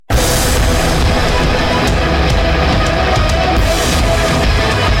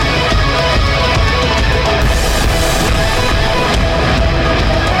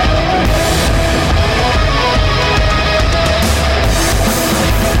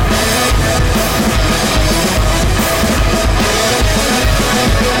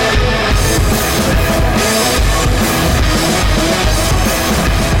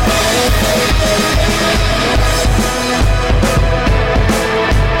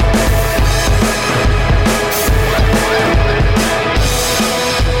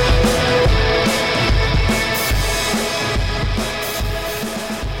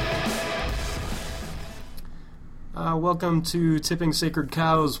welcome to Tipping Sacred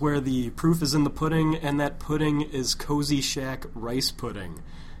Cows, where the proof is in the pudding, and that pudding is Cozy Shack rice pudding.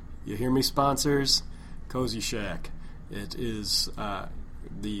 You hear me, sponsors? Cozy Shack. It is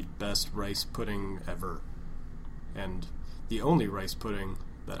the best rice pudding ever, and the only rice pudding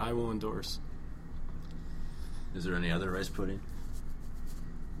that I will endorse. Is there any other rice pudding?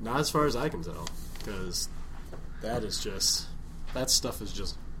 Not as far as I can tell, because that stuff is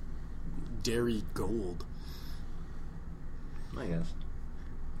just dairy gold. I guess.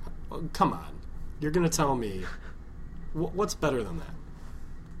 Well, come on. You're going to tell me what's better than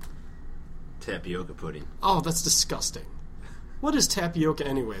that? Tapioca pudding. Oh, that's disgusting. What is tapioca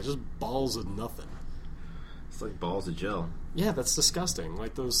anyway? It's just balls of nothing. It's like balls of gel. Yeah, that's disgusting.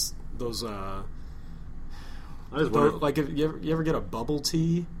 Like those I just wonder, like if you ever get a bubble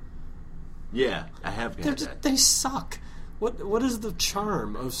tea? Yeah, I have had that. They suck. What is the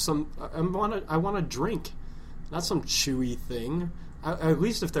charm of some? I want a drink, not some chewy thing. At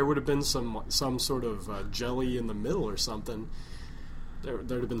least if there would have been some sort of jelly in the middle or something, there'd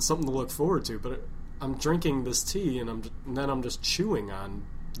have been something to look forward to. But I'm drinking this tea and then I'm just chewing on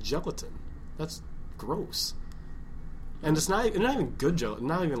gelatin. That's gross. And it's not even good gelatin.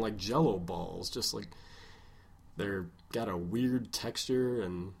 Not even like Jello balls. Just like they're got a weird texture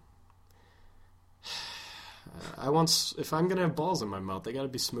and. If I'm gonna have balls in my mouth, they gotta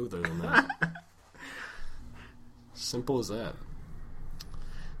be smoother than that. Simple as that.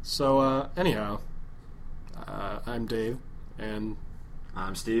 So, anyhow, I'm Dave, and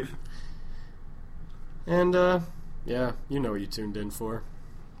I'm Steve. And, yeah, you know what you tuned in for.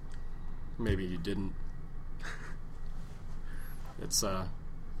 Maybe you didn't. It's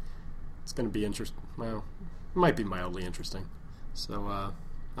gonna be interesting. Well, it might be mildly interesting. So, I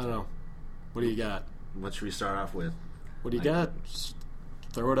don't know. What do you got? What should we start off with? What do you got? Just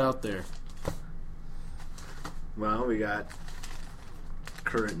throw it out there. Well, we got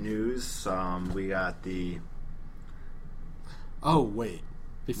current news. We got the... Oh, wait.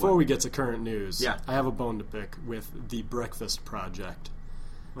 Before we get to current news, yeah. I have a bone to pick with the Breakfast Project.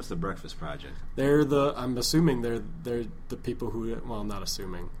 What's the Breakfast Project? I'm assuming they're the people who... Well, not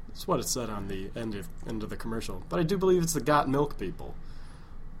assuming. It's what it said on the end of the commercial. But I do believe it's the Got Milk people.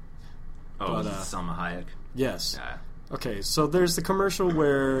 Oh, is it Salma Hayek? Yes. Yeah. Okay, so there's the commercial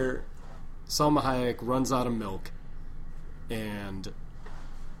where Salma Hayek runs out of milk, and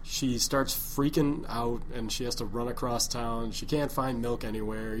she starts freaking out, and she has to run across town. She can't find milk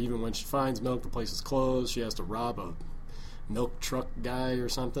anywhere. Even when she finds milk, the place is closed. She has to rob a milk truck guy or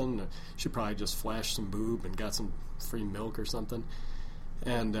something. She probably just flashed some boob and got some free milk or something.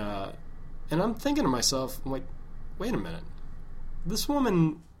 And I'm thinking to myself, I'm like, wait a minute. This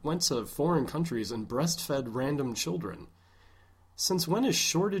woman went to foreign countries and breastfed random children. Since when is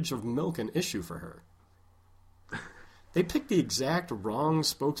shortage of milk an issue for her? They picked the exact wrong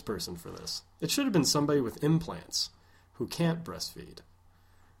spokesperson for this. It should have been somebody with implants who can't breastfeed,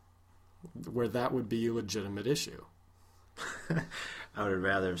 where that would be a legitimate issue. I would have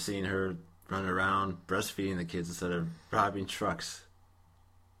rather have seen her run around breastfeeding the kids instead of robbing trucks.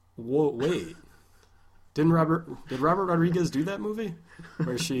 Whoa, wait. Did Robert Rodriguez do that movie?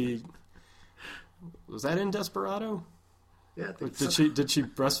 Where she... Was that in Desperado? Yeah, I think Did she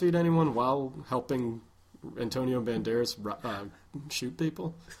breastfeed anyone while helping Antonio Banderas shoot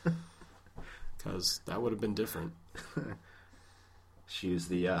people? Because that would have been different. She used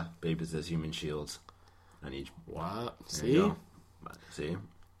the babies as human shields on each... What? See? See?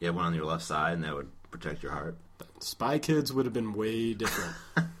 You have one on your left side, and that would protect your heart. Spy Kids would have been way different.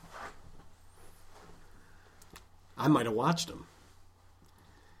 I might have watched them.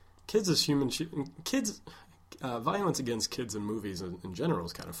 Kids as human... Kids... violence against kids in movies in general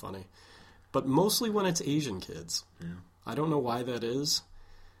is kind of funny. But mostly when it's Asian kids. Yeah. I don't know why that is.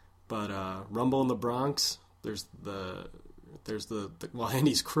 But Rumble in the Bronx, there's the well, and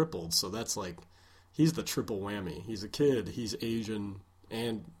he's crippled, so that's like... He's the triple whammy. He's a kid, he's Asian,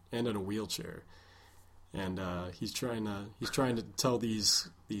 and in a wheelchair. And he's trying to tell these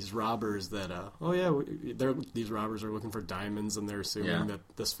robbers that these robbers are looking for diamonds, and they're assuming that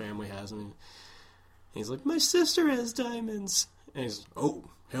this family has them. And he's like, my sister has diamonds, and he's oh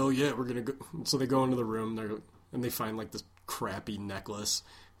hell yeah, we're gonna go. So they go into the room and they find like this crappy necklace,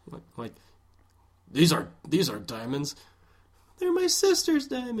 like these are diamonds. They're my sister's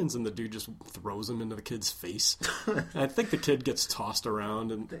diamonds, and the dude just throws them into the kid's face. I think the kid gets tossed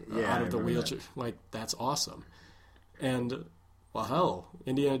around and out of the wheelchair. Like, that's awesome. And, well, hell,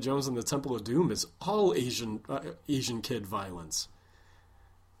 Indiana Jones and the Temple of Doom is all Asian kid violence.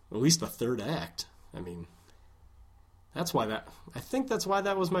 At least the third act. I mean, I think that's why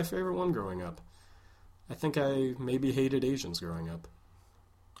that was my favorite one growing up. I think I maybe hated Asians growing up.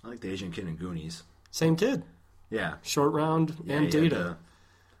 I like the Asian kid in Goonies. Same kid. Yeah. Short Round Yeah, and he had Data.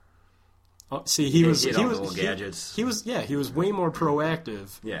 See, he was had all the little gadgets. He was way more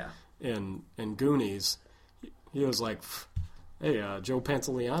proactive. Yeah. In Goonies, he was like, "Hey, Joe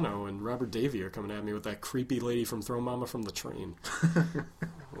Pantoliano and Robert Davey are coming at me with that creepy lady from Throw Mama from the Train."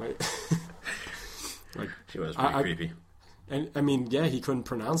 like she was pretty creepy. And I mean, yeah, he couldn't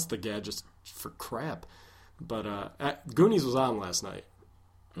pronounce the gadgets for crap. But Goonies was on last night,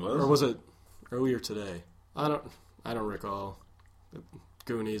 or was it earlier today? I don't recall.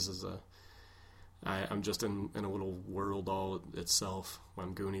 Goonies is I'm just in a little world all itself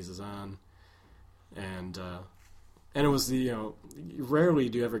when Goonies is on, and it was rarely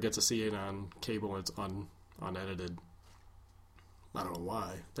do you ever get to see it on cable. It's unedited. I don't know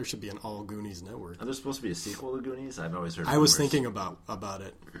why. There should be an all Goonies network. Are there supposed to be a sequel to Goonies? I've always heard. I was thinking about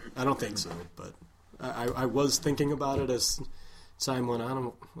it. I don't think so, but I was thinking about it as time went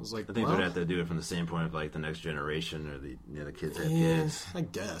on. I was like, I think they'd have to do it from the standpoint of like the next generation or the kids have kids. I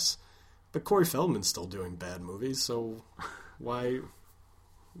guess. But Corey Feldman's still doing bad movies, so why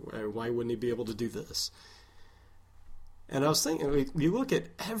wouldn't he be able to do this? And I was thinking, like, you look at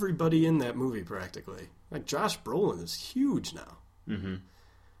everybody in that movie practically. Like Josh Brolin is huge now. Mm-hmm.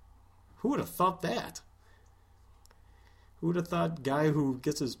 Who would have thought that? Who would have thought guy who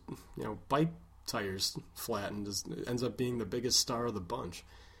gets his bike tires flattened ends up being the biggest star of the bunch?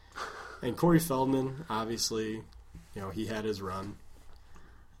 And Corey Feldman, obviously, he had his run.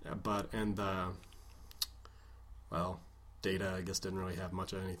 Data, I guess, didn't really have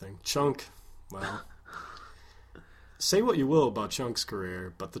much of anything. Chunk, well, say what you will about Chunk's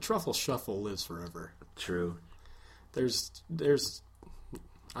career, but the Truffle Shuffle lives forever. True. There's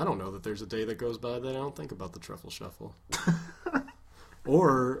I don't know that there's a day that goes by that I don't think about the Truffle Shuffle.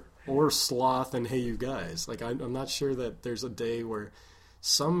 or Sloth and Hey You Guys. Like, I'm not sure that there's a day where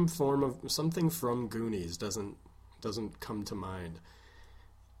some form of something from Goonies doesn't come to mind.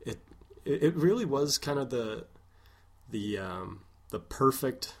 It really was kind of the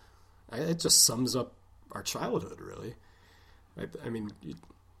perfect. It just sums up our childhood, really. I mean,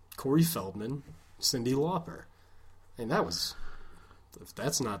 Corey Feldman, Cyndi Lauper, and that was. If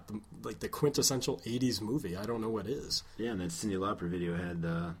that's not the quintessential '80s movie, I don't know what is. Yeah, and that Cyndi Lauper video had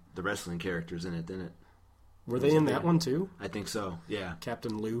the wrestling characters in it, didn't it? Were they in that one too? I think so. Yeah.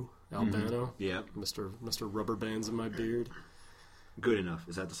 Captain Lou Albano. Mm-hmm. Yeah. Mr. Rubber Bands in My Beard. Good Enough.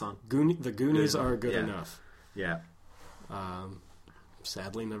 Is that the song? The Goonies are good enough. Yeah.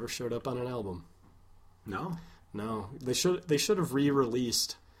 Sadly, never showed up on an album. No. They should have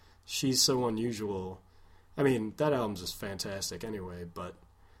re-released She's So Unusual. I mean, that album's just fantastic anyway, but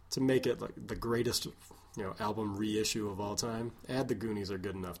to make it like the greatest, album reissue of all time, add the Goonies are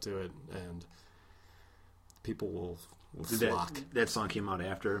good enough to it, and people will flock. That song came out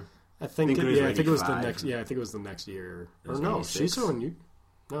after. I think it was the next. Yeah, I think it was the next year. Or no, 86. She's So Unusual.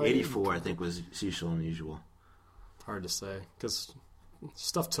 No, 84, I think, was She's So Unusual. Hard to say because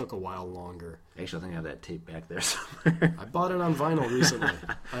stuff took a while longer. Actually, I think I have that tape back there somewhere. I bought it on vinyl recently.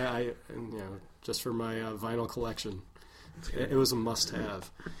 I just for my vinyl collection. It was a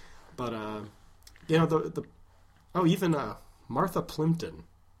must-have. But even Martha Plimpton,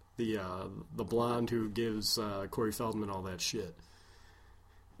 the blonde who gives Corey Feldman all that shit,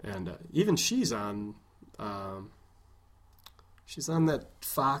 and even she's on that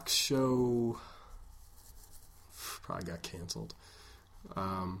Fox show. Probably got canceled. The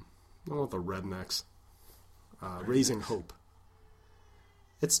one with the rednecks. Raising Hope.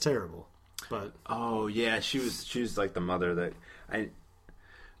 It's terrible, but oh yeah, she was like the mother that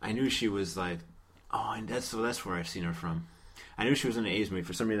I knew she was like, and that's where I've seen her from. I knew she was in an 80s movie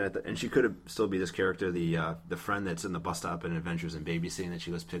for some reason, and she could still be this character, the friend that's in the bus stop in Adventures in Babysitting that she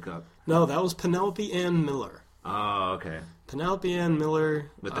goes pick up. No, that was Penelope Ann Miller. Oh, okay. Penelope Ann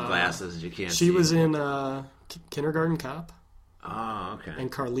Miller with the glasses you can't. She see. was in Kindergarten Cop. Oh, okay.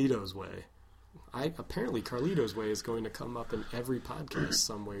 And Carlito's Way. Apparently Carlito's Way is going to come up in every podcast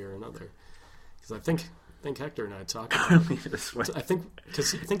some way or another. Because I think Hector and I talked about it. I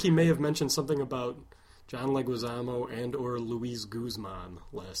think he may have mentioned something about John Leguizamo and or Luis Guzman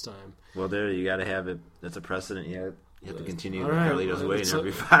last time. Well, there you got to have it. That's a precedent. You have to continue right, Carlito's Way in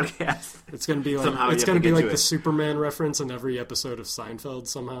every podcast. It's going to be like the Superman reference in every episode of Seinfeld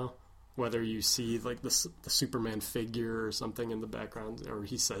somehow. Whether you see like the Superman figure or something in the background, or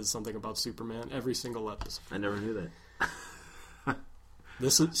he says something about Superman every single episode. I never knew that.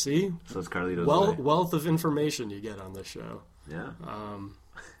 This is see. So it's Carlito's Way. Wealth of information you get on this show. Yeah.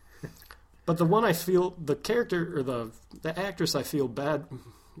 But the one I feel the character or the actress I feel bad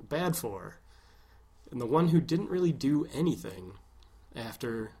for And the one who didn't really do anything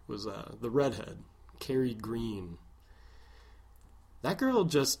after was the redhead, Carrie Green. That girl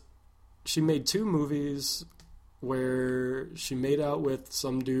she made 2 movies where she made out with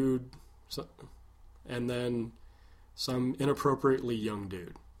some dude and then some inappropriately young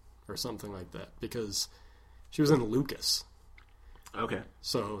dude or something like that, because she was in Lucas. Okay.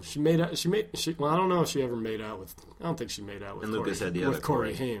 So I don't know if she ever made out with, I don't think she made out with and Corey, Lucas had the other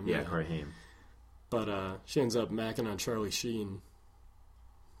Corey Haim. Yeah, Corey Haim. But she ends up macking on Charlie Sheen.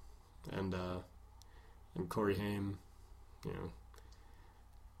 And Corey Haim,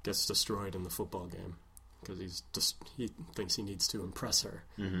 gets destroyed in the football game because he thinks he needs to impress her.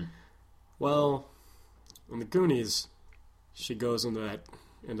 Mm-hmm. Well, in the Goonies, she goes into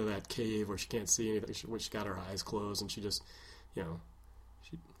that cave where she can't see anything. She got her eyes closed, and she just,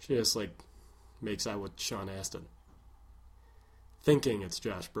 she just like makes out with Sean Astin, thinking it's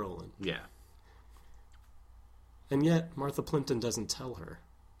Josh Brolin. Yeah. And yet Martha Plimpton doesn't tell her.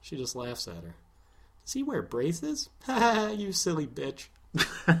 She just laughs at her. Does he wear braces? Ha ha! You silly bitch.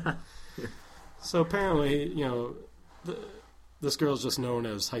 So apparently, this girl's just known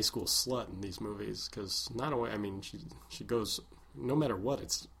as high school slut in these movies because she goes, no matter what,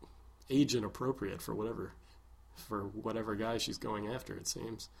 it's age inappropriate for whatever guy she's going after, it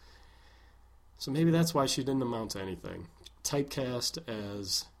seems. So maybe that's why she didn't amount to anything. Typecast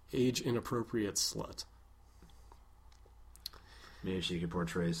as age inappropriate slut. Maybe she could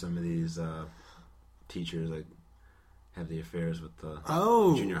portray some of these teachers that have the affairs with the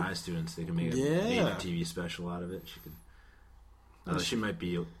junior high students. They can make a TV special out of it. She could. She might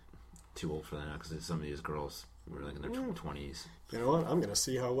be too old for that now because some of these girls were like in their 20s. You know what? I'm going to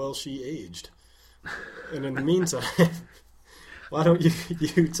see how well she aged. And in the meantime, why don't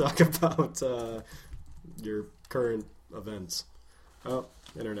you talk about your current events? Oh,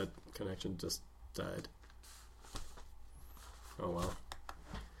 internet connection just died. Oh, well.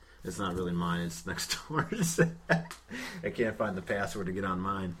 It's not really mine. It's next door. I can't find the password to get on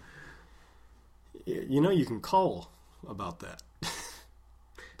mine. You can call about that.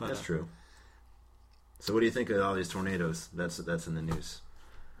 But, that's true. So what do you think of all these tornadoes? That's in the news.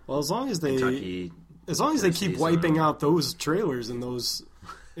 Well, as long as they Kentucky, keep wiping out those trailers in those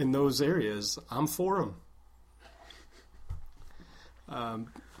areas, I'm for them.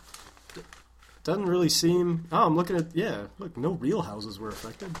 Doesn't really seem... Oh, I'm looking at... Yeah, look, no real houses were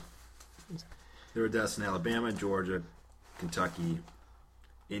affected. There were deaths in Alabama, Georgia, Kentucky,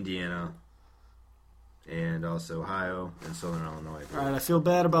 Indiana, and also Ohio and Southern Illinois. All right, I feel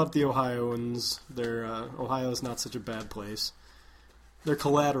bad about the Ohioans. Ohio's not such a bad place. They're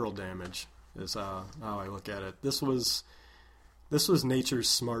collateral damage is how I look at it. This was nature's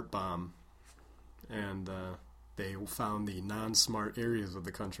smart bomb, and they found the non-smart areas of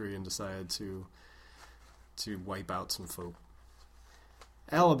the country and decided to wipe out some folk.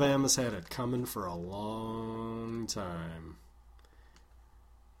 Alabama's had it coming for a long time.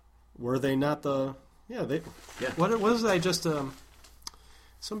 Were they not the... Yeah, they... Yeah. What was I just...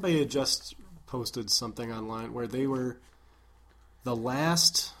 somebody had just posted something online where they were the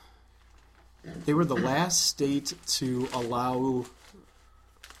last... They were the last state to allow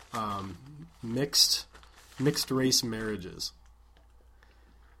mixed race marriages.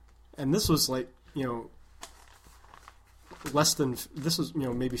 And this was like,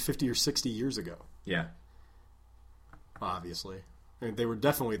 maybe 50 or 60 years ago. Yeah. Obviously. And they were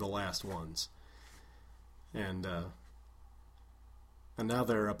definitely the last ones. And now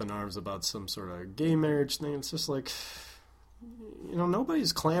they're up in arms about some sort of gay marriage thing. It's just like,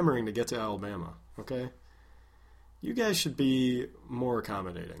 nobody's clamoring to get to Alabama, okay? You guys should be more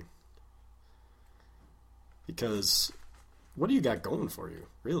accommodating. Because what do you got going for you,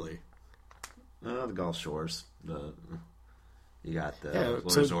 really? The Gulf Shores. You got the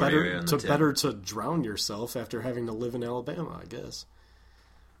area and the tip. Better to drown yourself after having to live in Alabama, I guess.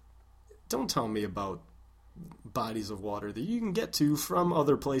 Don't tell me about bodies of water that you can get to from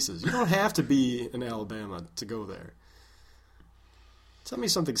other places. You don't have to be in Alabama to go there. Tell me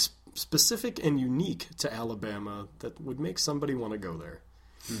something specific and unique to Alabama that would make somebody want to go there.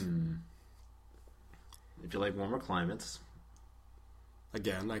 If you like warmer climates.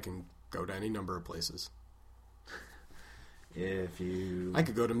 Again, I can go to any number of places. I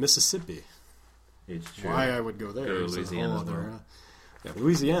could go to Mississippi. It's true. Why I would go there is a whole other...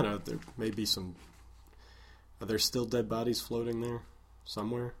 Louisiana, there may be some... Are there still dead bodies floating there?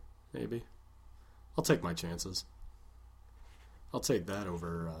 Somewhere? Maybe? I'll take my chances. I'll take that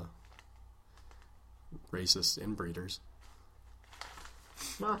over racist inbreeders.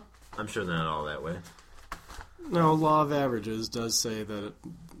 Well, I'm sure they're not all that way. No, law of averages does say that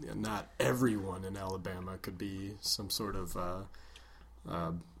not everyone in Alabama could be some sort of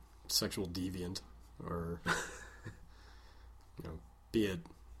sexual deviant, or be it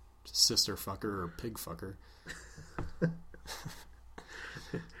sister fucker or pig fucker.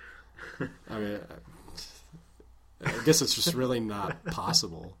 I mean, I guess it's just really not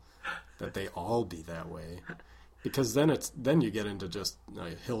possible that they all be that way, because then you get into just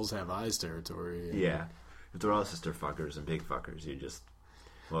hills have eyes territory. Yeah, if they're all sister fuckers and pig fuckers, you just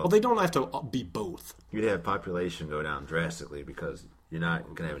well, they don't have to be both. You'd have population go down drastically because you're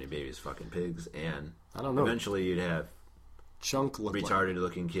not gonna have any babies fucking pigs, and I don't know. Eventually, you'd have retarded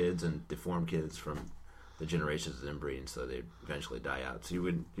looking kids and deformed kids from the generations of inbreeding, so they'd eventually die out. So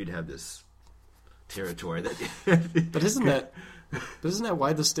you'd have this territory that. But isn't that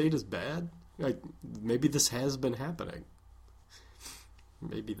why the state is bad? Like, maybe this has been happening.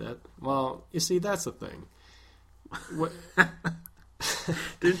 Maybe that. Well, you see, that's the thing. What?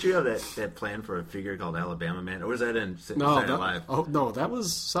 Didn't you have that plan for a figure called Alabama Man? Or was that in Saturday Night Live? Oh, no, that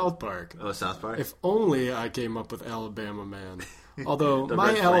was South Park. Oh, South Park? If only I came up with Alabama Man. Although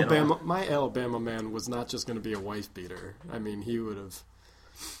my Alabama Man was not just going to be a wife beater. I mean, he would have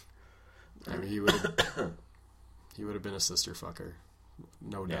been a sister fucker,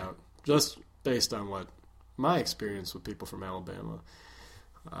 no doubt. Just based on what my experience with people from Alabama.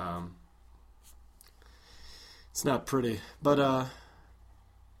 It's not pretty, but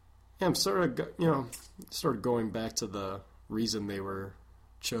I'm sort of going back to the reason they were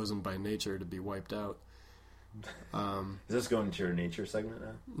chosen by nature to be wiped out. Is this going to your nature segment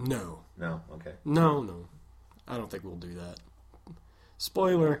now? No. No? Okay. No. I don't think we'll do that.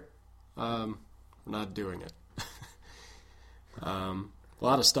 Spoiler, we're not doing it. A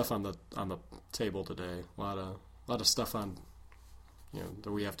lot of stuff on the table today. A lot of stuff on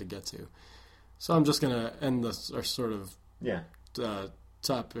that we have to get to. So I'm just gonna end our sort of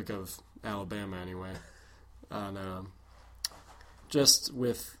topic of Alabama anyway. On just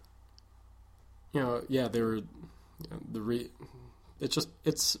with they were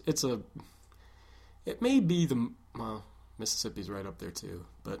it may be Mississippi's right up there too,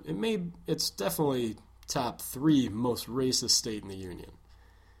 but it's definitely top 3 most racist state in the union.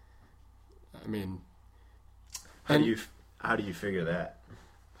 I mean, how do you figure that?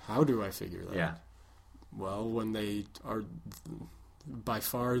 How do I figure that? Yeah. Well, when they are by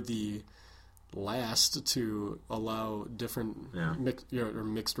far the last to allow different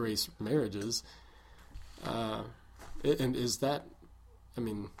mixed race marriages, and is that? I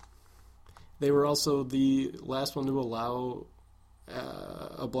mean, they were also the last one to allow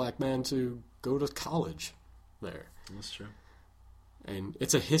a black man to go to college there. That's true. And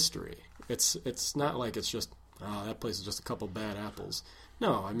it's a history. It's not like it's just that place is just a couple bad apples.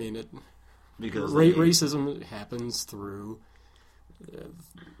 No, I mean because racism happens through.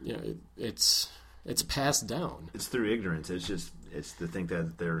 It's passed down. It's through ignorance. It's to think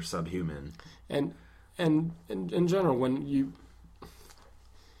that they're subhuman. And in general, when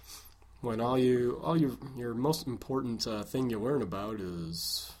all your most important thing you learn about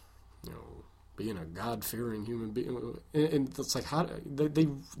is being a God-fearing human being, and it's like how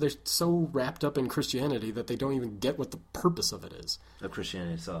they're so wrapped up in Christianity that they don't even get what the purpose of it is. Of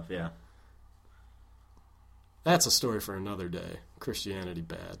Christianity itself, yeah. That's a story for another day. Christianity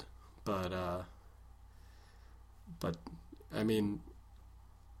bad, but I mean,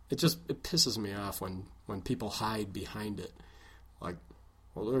 it pisses me off when people hide behind it, like,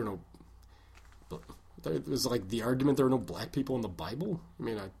 well, there are no. It was like the argument there are no black people in the Bible. I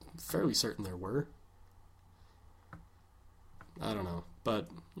mean, I'm fairly certain there were. I don't know, but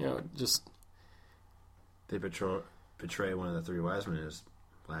just they portray one of the 3 wise men as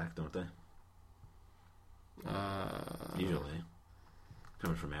black, don't they? Usually,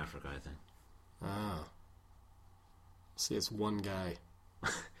 coming from Africa, I think. See, it's one guy.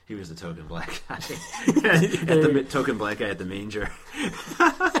 He was the token black guy. The token black guy at the manger.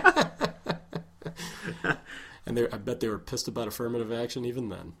 And I bet they were pissed about affirmative action even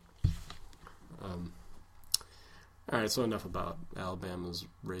then. All right, so enough about Alabama's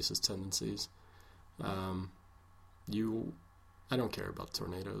racist tendencies. I don't care about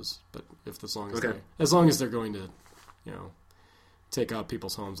tornadoes, but as long as they're going to, take out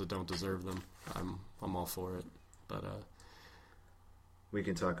people's homes that don't deserve them, I'm all for it. But we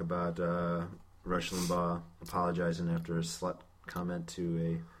can talk about Rush Limbaugh apologizing after a slut comment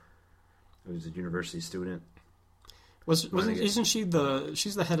to a university student. Isn't she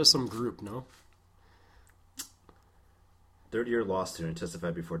she's the head of some group? No. Third-year law student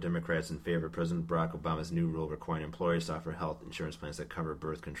testified before Democrats in favor of President Barack Obama's new rule requiring employers to offer health insurance plans that cover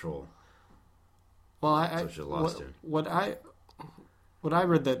birth control. Well, Such a lost him. what I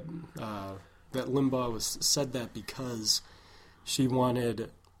read that that Limbaugh said that because she wanted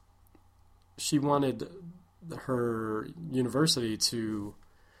her university to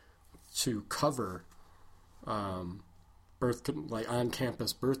cover on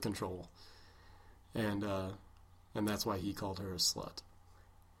campus birth control, and that's why he called her a slut.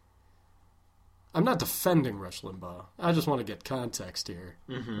 I'm not defending Rush Limbaugh. I just want to get context here,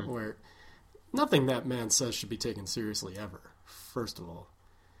 where nothing that man says should be taken seriously ever. First of all,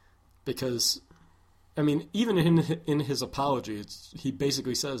 because I mean, even in his apology, he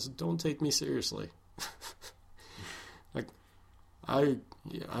basically says, "Don't take me seriously." Like,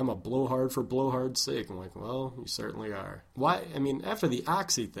 I'm a blowhard for blowhard's sake. I'm like, well, you certainly are. Why? I mean, after the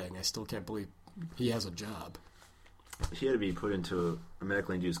Oxy thing, I still can't believe he has a job. He had to be put into a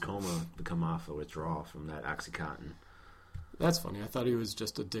medically induced coma to come off a withdrawal from that OxyContin. That's funny. I thought he was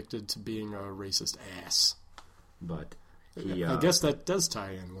just addicted to being a racist ass. But I guess that does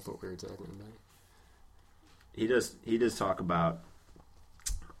tie in with what we were talking about. He does talk about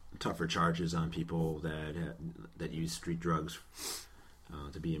tougher charges on people that use street drugs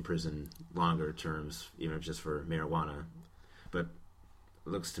to be in prison longer terms, even if just for marijuana. But it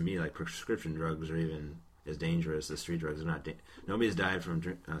looks to me like prescription drugs are even as dangerous as street drugs. Nobody's died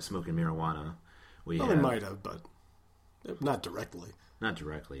from smoking marijuana. They might have, but not directly. Not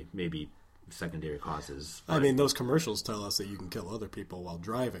directly. Maybe secondary causes. I mean, those commercials tell us that you can kill other people while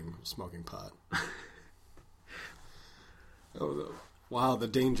driving smoking pot. Oh, wow, the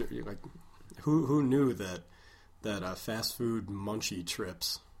danger! Like, who knew that fast food munchie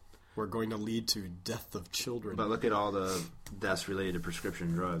trips were going to lead to death of children? But look at all the deaths related to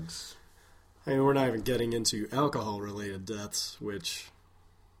prescription drugs. I mean, we're not even getting into alcohol-related deaths, which,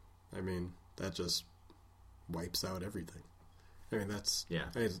 I mean, that just wipes out everything. I mean, that's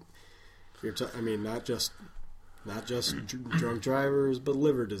I mean, not just drunk drivers, but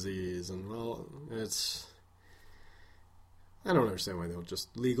liver disease, and well, it's. I don't understand why they don't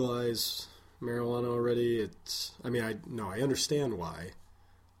just legalize marijuana already. I understand why,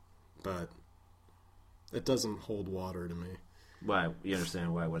 but it doesn't hold water to me. Why? You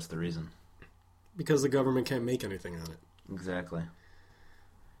understand why? What's the reason? Because the government can't make anything on it. Exactly.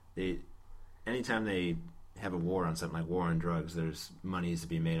 Anytime they have a war on something like war on drugs, there's monies to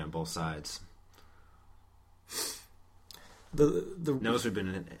be made on both sides. Notice we've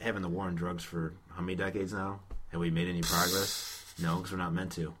been having the war on drugs for how many decades now? Have we made any progress? No, because we're not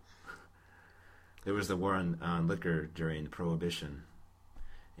meant to. There was the war on liquor during Prohibition,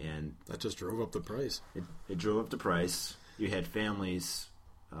 and that just drove up the price. It drove up the price. You had families,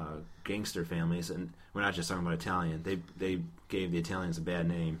 gangster families, and we're not just talking about Italian. They gave the Italians a bad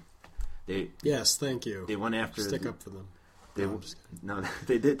name. Yes, thank you. They went after stick up for them.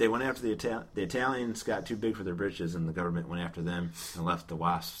 They did. They went after the Italians. Got too big for their britches, and the government went after them and left the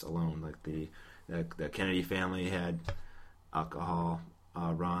WASPs alone. Like the Kennedy family had alcohol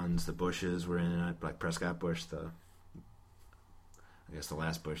runs. The Bushes were in it. Like Prescott Bush, I guess the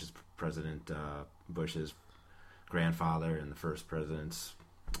last Bush is President Bush's grandfather and the first president's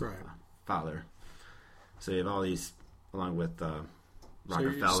father. So you have all these, along with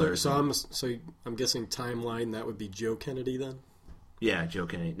Rockefeller. So I'm guessing timeline that would be Joe Kennedy then. Yeah, Joe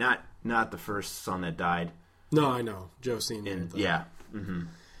Kennedy, not the first son that died. No, I know Joe Senior.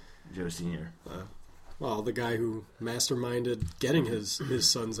 Joe Senior. Well, the guy who masterminded getting his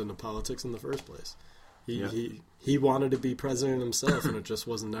sons into politics in the first place. He wanted to be president himself, and it just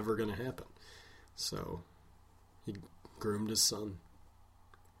wasn't never going to happen. So he groomed his son.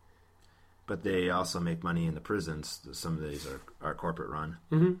 But they also make money in the prisons. Some of these are corporate run.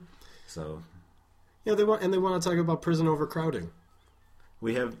 Mm-hmm. So they want to talk about prison overcrowding.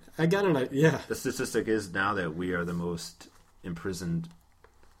 We have. I got an idea. The statistic is now that we are the most imprisoned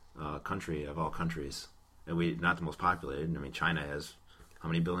country of all countries, and we not the most populated. I mean, China has how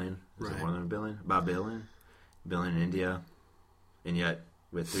many billion? Is it more than a billion? About a billion. Billion in India, and yet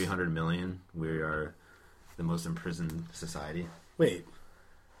with 300 million, we are the most imprisoned society. Wait.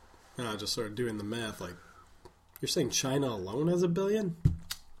 I just started doing the math. Like, you're saying China alone has 1 billion?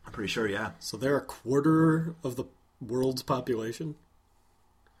 I'm pretty sure, yeah. So they're a quarter of the world's population,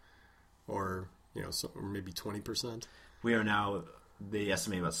 or or maybe 20%. We are now. They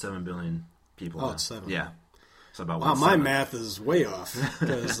estimate about 7 billion people. Oh, now. It's 7. Yeah. So about wow, my math is way off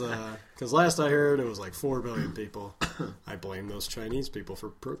because last I heard it was like 4 billion people. I blame those Chinese people for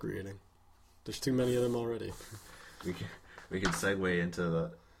procreating. There's too many of them already. We can segue into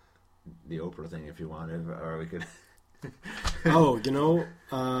the Oprah thing if you wanted, or we could.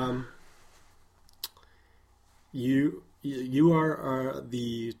 You are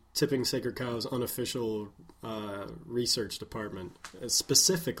the Tipping Sacred Cow's unofficial research department,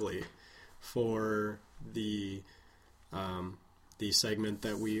 specifically for the segment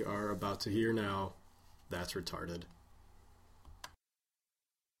that we are about to hear now. That's retarded.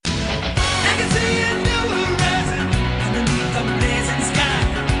 I can see a new horizon underneath the blazing sky.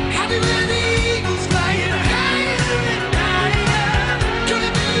 Happy with the eagles flying higher and higher.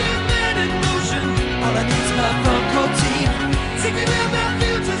 Gonna be a man in motion. All I need's my front coat team. Thinking about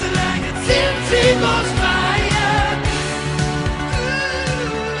futures like a TNT most fire.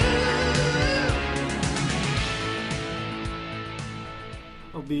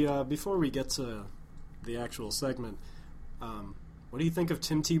 Before we get to the actual segment, what do you think of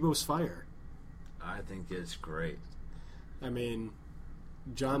Tim Tebow's fire? I think it's great. I mean,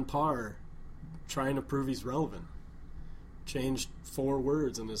 John Parr trying to prove he's relevant. Changed 4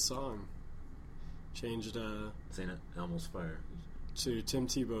 words in his song. Changed St. Elmo's Fire to Tim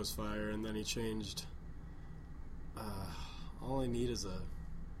Tebow's fire, and then he changed all I need is a...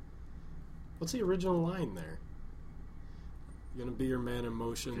 What's the original line there? Gonna be your man in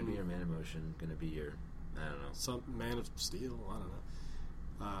motion. Gonna be your man in motion. Gonna be your... I don't know. Some man of steel. I don't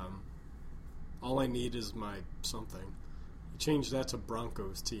know. All I need is my something. He changed that to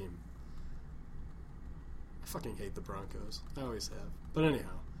Broncos team. I fucking hate the Broncos. I always have. But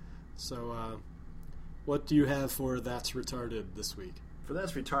anyhow, so what do you have for That's Retarded this week? For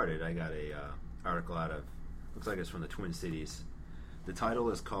That's Retarded, I got a article out of... Looks like it's from the Twin Cities. The title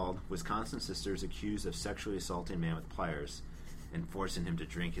is called "Wisconsin Sisters Accused of Sexually Assaulting Man with Pliers and Forcing Him to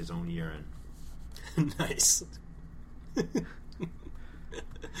Drink His Own Urine." Nice.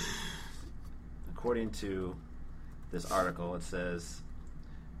 According to this article, it says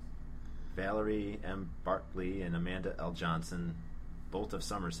Valerie M. Bartley and Amanda L. Johnson, both of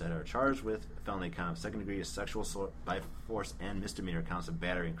Somerset, are charged with felony count of second-degree sexual assault by force and misdemeanor counts of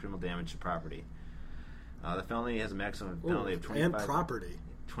battery and criminal damage to property. The felony has a maximum penalty of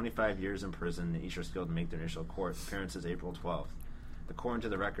 25 years in prison, and each are scheduled to make their initial court appearances April 12th. According to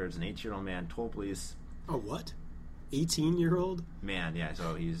the records, an 18-year-old man told police... A what? 18-year-old? Man, yeah,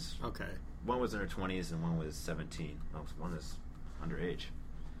 so he's... Okay. One was in her 20s and one was 17. Oh, one is underage.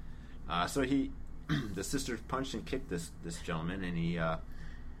 So he... the sisters punched and kicked this gentleman, and he... and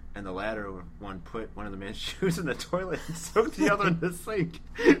the latter one put one of the man's shoes in the toilet and soaked the other in the sink.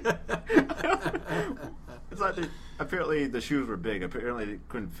 It's like apparently the shoes were big. Apparently they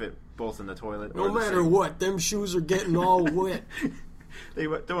couldn't fit both in the toilet. No matter what, them shoes are getting all wet. They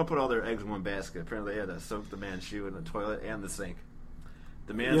don't want to put all their eggs in one basket. Apparently they had to soak the man's shoe in the toilet and the sink.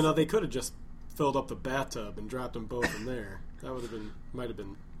 The man, they could have just filled up the bathtub and dropped them both in there. That would have been, might have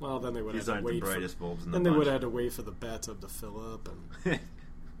been. Well, then they would have to wait. The brightest bulbs in the then bunch. they would have had to wait for the bathtub to fill up and.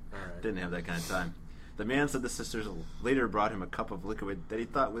 All right. Didn't have that kind of time. The man said the sisters later brought him a cup of liquid that he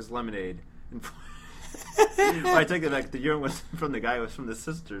thought was lemonade. Well, I take it back. The urine was from the guy. It was from the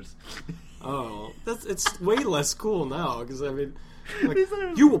sisters. Oh, it's way less cool now because I mean, like,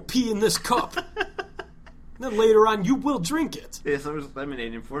 you will pee in this cup. Then later on, you will drink it. Yeah, so it was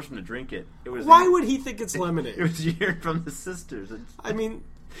lemonade and forced him to drink it. It was. Why would he think it's lemonade? It was urine from the sisters. I mean.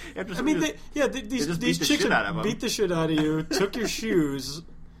 These chicks beat the shit out of you, took your shoes.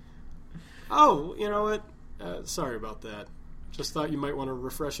 Oh, you know what? Sorry about that. Just thought you might want a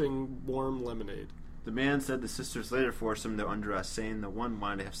refreshing, warm lemonade. The man said the sisters later forced him to undress, saying the one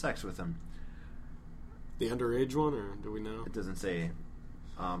wanted to have sex with him. The underage one, or do we know? It doesn't say.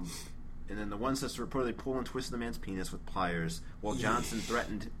 And then the one sister reportedly pulled and twisted the man's penis with pliers, while Johnson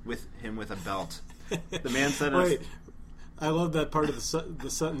threatened him with a belt. The man said... Wait, I love that part of the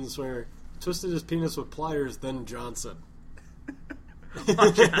sentence where twisted his penis with pliers, then Johnson.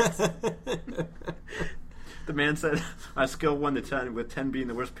 The man said, on a scale of 1 to 10, with 10 being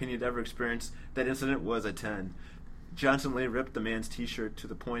the worst pain he'd ever experienced, that incident was a 10. Johnson later ripped the man's t-shirt to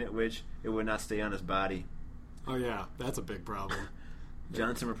the point at which it would not stay on his body. Oh yeah, that's a big problem.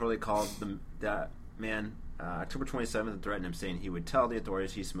 Johnson reportedly called that man October 27th and threatened him, saying he would tell the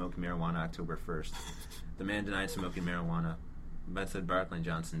authorities he smoked marijuana October 1st. The man denied smoking marijuana, but said Bartley and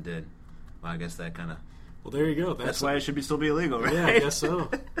Johnson did. Well, I guess that kind of... Well, there you go. That's why it should still be illegal, right? Yeah, I guess so.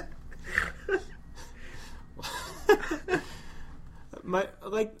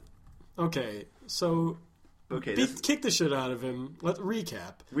 Kick the shit out of him. Let's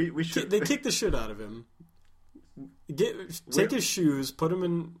recap. We should. They kicked the shit out of him. Take his shoes, put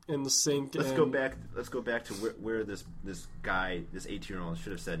him in the sink. Let's go back to where this guy, this 18-year-old,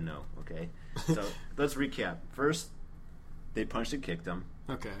 should have said no. Okay, so let's recap. First, they punched and kicked him.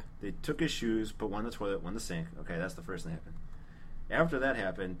 Okay. They took his shoes, put one in the toilet, one in the sink. Okay, that's the first thing that happened. After that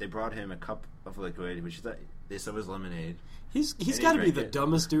happened, they brought him a cup of liquid, which they said was lemonade. He's And got to he be drank the it.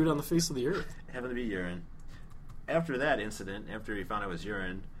 dumbest dude on the face of the earth. Happened to be urine. After that incident, after he found out it was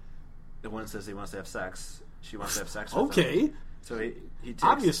urine, the one says he wants to have sex. She wants to have sex with him. Okay. So he takes...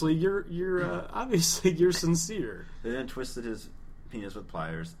 Obviously, you're obviously you're sincere. They then twisted his penis with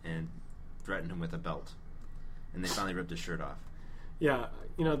pliers and threatened him with a belt. And they finally ripped his shirt off. Yeah,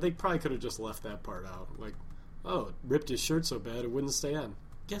 they probably could have just left that part out. Like, oh, ripped his shirt so bad it wouldn't stay on.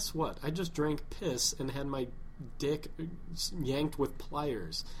 Guess what? I just drank piss and had my dick yanked with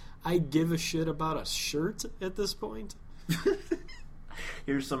pliers. I give a shit about a shirt at this point.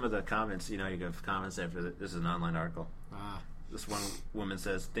 Here's some of the comments. You give comments after this is an online article. This one woman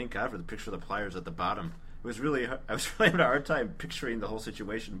says, "Thank God for the picture of the pliers at the bottom. I was really having a hard time picturing the whole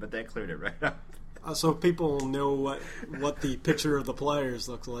situation, but that cleared it right up." So people know what the picture of the pliers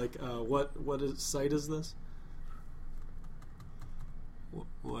looks like. What site is this?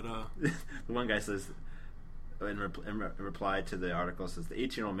 What The one guy says, in reply to the article, says the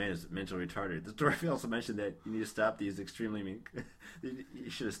 18-year-old man is mentally retarded. The story also mentioned that you need to stop these extremely mean. You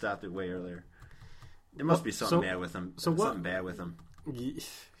should have stopped it way earlier. There must be something bad with him. Something bad with him.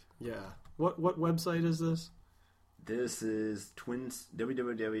 Yeah. What website is this? This is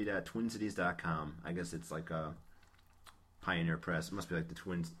www.twincities.com. I guess it's like a Pioneer Press. It must be like the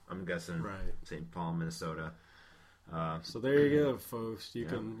Twins. I'm guessing Right. St. Paul, Minnesota. So there you go, folks. You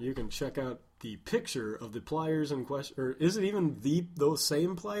can check out the picture of the pliers in question. Or is it even those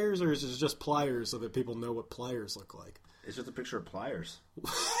same pliers, or is it just pliers so that people know what pliers look like? It's just a picture of pliers.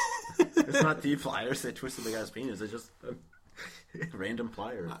 It's not the pliers that twisted the guy's penis. It's just random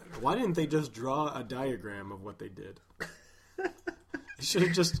pliers. Why didn't they just draw a diagram of what they did? They should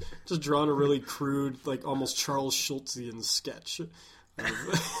have just drawn a really crude, like almost Charles Schultzian sketch. I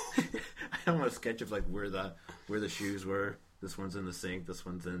want a sketch of like where the shoes were. This one's in the sink. This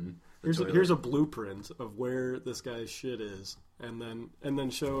one's in the toilet. Here's a blueprint of where this guy's shit is, and then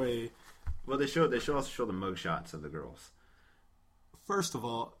show a. Well, they also show the mug shots of the girls. First of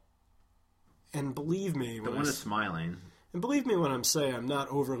all, and believe me, The one is smiling. And believe me when I'm saying I'm not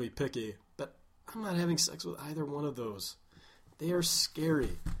overly picky, but I'm not having sex with either one of those. They are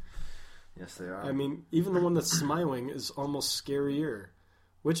scary. Yes, they are. I mean, even the one that's smiling is almost scarier.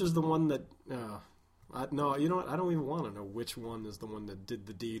 Which is the one that... no, you know what? I don't even want to know which one is the one that did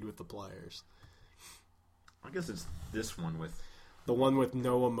the deed with the pliers. I guess it's this one with... The one with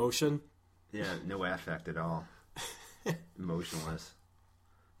no emotion? Yeah, no affect at all. Emotionless.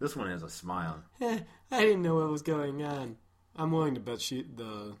 This one has a smile. I didn't know what was going on. I'm willing to bet she's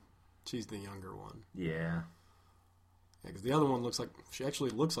the younger one. Yeah. Because the other one she actually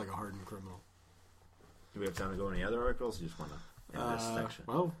looks like a hardened criminal. Do we have time to go any other articles? Or you just want to end this section?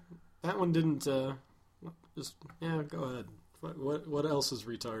 Well, that one didn't. Go ahead. What else is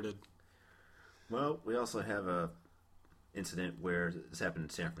retarded? Well, we also have a incident where this happened in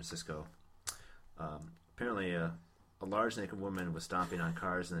San Francisco. Apparently, a large naked woman was stomping on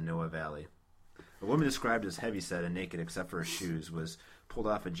cars in the Noah Valley. A woman described as heavyset and naked except for her shoes was pulled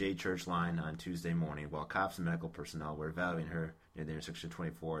off a J Church line on Tuesday morning while cops and medical personnel were evaluating her near the intersection of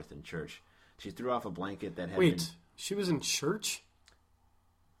 24th and Church. She threw off a blanket that had been... She was in church?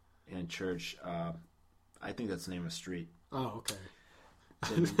 In Church. I think that's the name of a street. Oh, okay.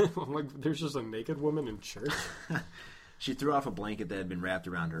 I'm like, there's just a naked woman in church? She threw off a blanket that had been wrapped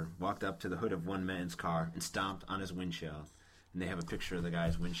around her, walked up to the hood of one man's car, and stomped on his windshield. And they have a picture of the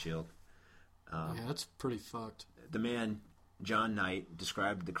guy's windshield. Yeah, that's pretty fucked. The man, John Knight,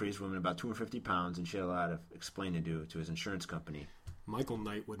 described the crazy woman about 250 pounds, and she had a lot of explaining to do to his insurance company. Michael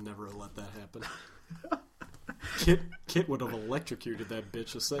Knight would never have let that happen. Kit would have electrocuted that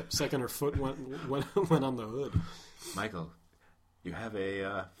bitch the second her foot went on the hood. Michael, you have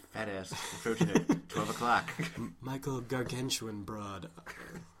a fat ass approaching at 12 o'clock. Michael Gargantuan Broad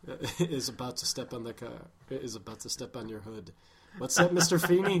is about to step on the car. Is about to step on your hood. What's that, Mr.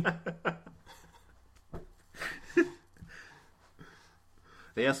 Feeney?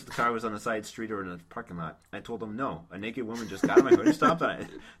 They asked if the car was on a side street or in a parking lot. I told them no. A naked woman just got on my hood and stomped on it.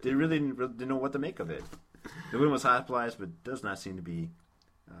 They really didn't know what to make of it. The woman was hospitalized, but does not seem to be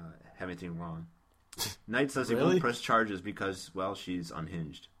have anything wrong. Knight says he won't press charges because, well, she's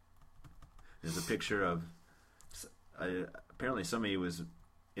unhinged. There's a picture of apparently somebody was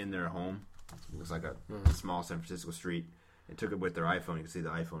in their home. It looks like a small San Francisco street. And took it with their iPhone. You can see the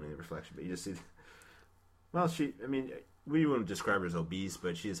iPhone in the reflection, but you just see. Well, we wouldn't describe her as obese,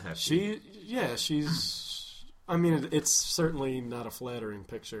 but she is hefty. She's. I mean, it's certainly not a flattering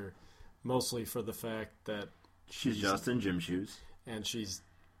picture, mostly for the fact that she's just in gym shoes, and she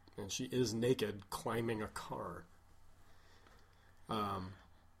is naked climbing a car.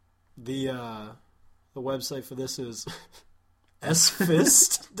 The website for this is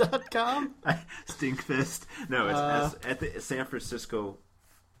sfist.com. Stinkfist. No, it's at the San Francisco.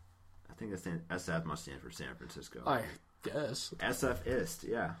 I think it's SF must stand for San Francisco. I guess. SFist,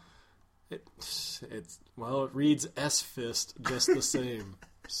 yeah. It reads S-Fist just the same.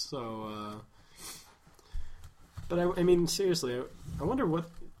 So, but I mean, seriously, I wonder what.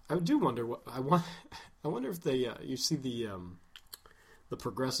 I do wonder what I want. I wonder if they. You see the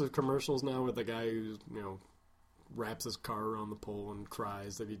Progressive commercials now with the guy who wraps his car around the pole and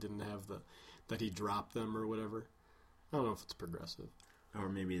cries that he didn't have that he dropped them or whatever. I don't know if it's Progressive. Or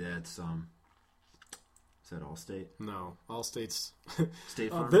maybe that's is that Allstate? No, Allstate's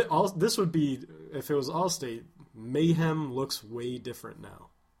State Farm. This would be if it was Allstate. Mayhem looks way different now.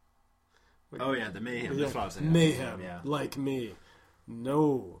 Oh yeah, the Mayhem. That's what I was saying. Mayhem, yeah. like me.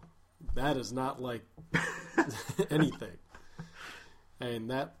 No, that is not like anything. And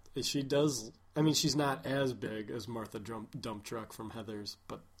that she does. I mean, she's not as big as Martha Dump Truck from Heathers,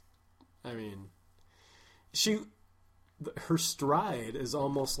 but I mean, her stride is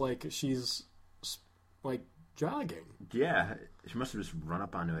almost like she's like jogging. Yeah, she must have just run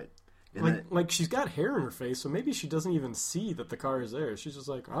up onto it. Like she's got hair in her face, so maybe she doesn't even see that the car is there. She's just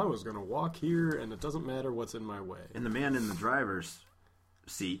like, I was going to walk here, and it doesn't matter what's in my way. And the man in the driver's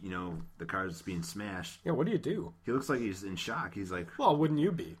seat, the car's being smashed. Yeah, what do you do? He looks like he's in shock. He's like, well, wouldn't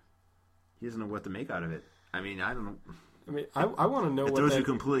you be? He doesn't know what to make out of it. I mean, I don't know. I mean, I want to know it what throws you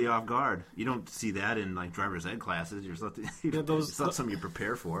completely off guard. You don't see that in like driver's ed classes. It's not something you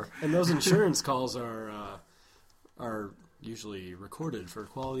prepare for. And those insurance calls are usually recorded for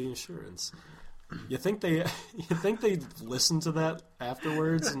quality insurance. You think they listen to that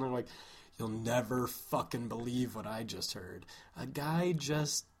afterwards and they're like, you'll never fucking believe what I just heard. A guy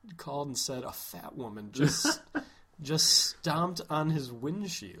just called and said a fat woman just stomped on his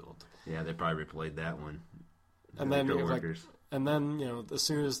windshield. Yeah, they probably replayed that one. And then, as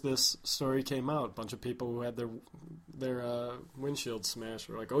soon as this story came out, a bunch of people who had their windshield smashed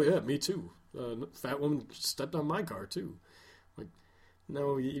were like, "Oh yeah, me too. Fat woman stepped on my car too." Like,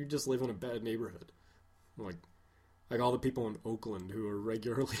 no, you just live in a bad neighborhood. Like all the people in Oakland who are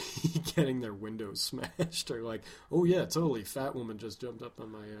regularly getting their windows smashed are like, "Oh yeah, totally. Fat woman just jumped up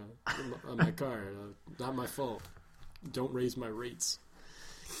on my car. Not my fault. Don't raise my rates."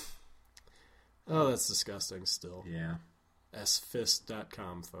 Oh, that's disgusting still. Yeah.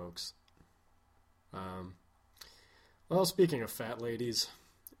 sfist.com, folks. Well, speaking of fat ladies,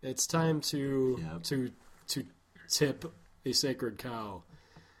 it's time to tip a sacred cow.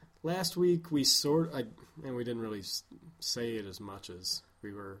 Last week we we didn't really say it as much as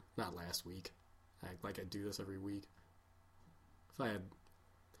we were, not last week. I do this every week. If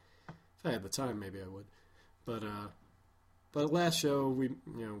I had the time, maybe I would. But last show we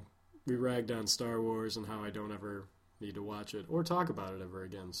ragged on Star Wars and how I don't ever need to watch it or talk about it ever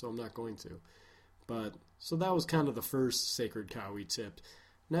again, so I'm not going to. But so that was kind of the first sacred cow we tipped.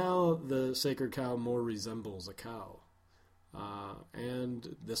 Now the sacred cow more resembles a cow.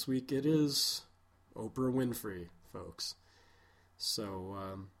 And this week it is Oprah Winfrey, folks. So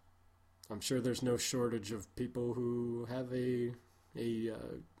I'm sure there's no shortage of people who have a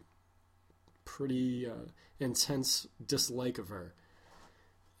pretty intense dislike of her.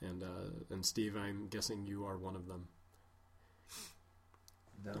 And Steve, I'm guessing you are one of them.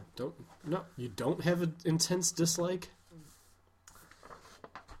 No. You don't have an intense dislike?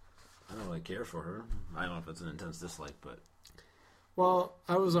 I don't really care for her. I don't know if it's an intense dislike, but well,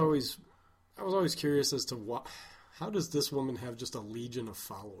 I was always curious as to how does this woman have just a legion of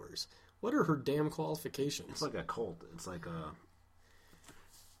followers? What are her damn qualifications? It's like a cult. It's like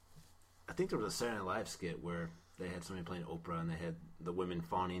I think there was a Saturday Night Live skit where they had somebody playing Oprah, and they had the women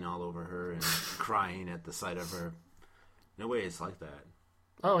fawning all over her and crying at the sight of her. No way it's like that.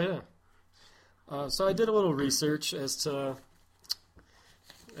 Oh, yeah. So I did a little research as to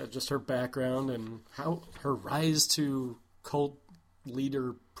just her background and how her rise to cult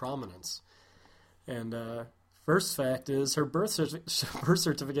leader prominence. And first fact is her birth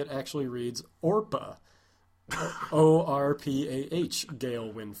certificate actually reads Orpah. O-R-P-A-H,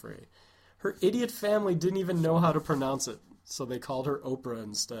 Gail Winfrey. Her idiot family didn't even know how to pronounce it, so they called her Oprah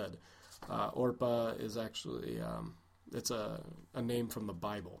instead. Orpah is actually it's a name from the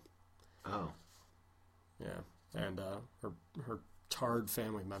Bible. Oh, yeah, and her tarred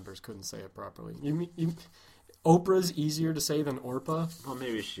family members couldn't say it properly. Oprah's easier to say than Orpah. Well,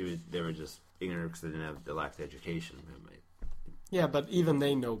 maybe they were just ignorant because they lacked education. Yeah, but even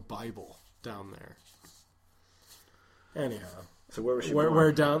they know Bible down there. Anyhow, So where was she Where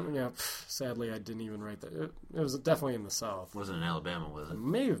born? down? Yeah, sadly, I didn't even write that. It was definitely in the South. Wasn't in Alabama, was it? It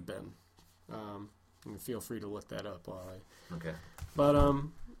may have been. And feel free to look that up while I. Okay. But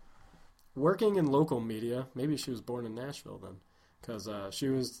working in local media, maybe she was born in Nashville then, because she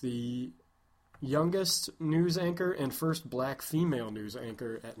was the youngest news anchor and first black female news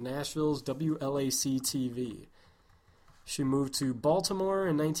anchor at Nashville's WLAC-TV. She moved to Baltimore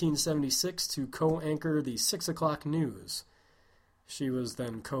in 1976 to co-anchor the 6 o'clock news. She was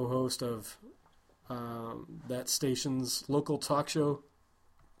then co-host of that station's local talk show.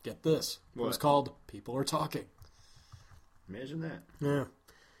 Get this. It was What? called People Are Talking. Imagine that. Yeah.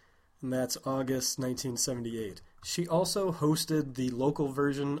 And that's August 1978. She also hosted the local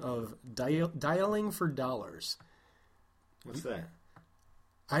version of Dialing for Dollars. What's that?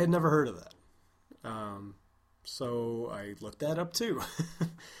 I had never heard of that. So I looked that up too.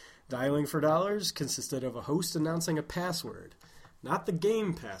 Dialing for Dollars consisted of a host announcing a password. Not the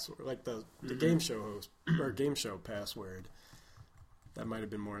game password, like the game show host, or game show password. That might have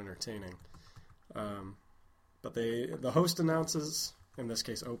been more entertaining. But the host announces, in this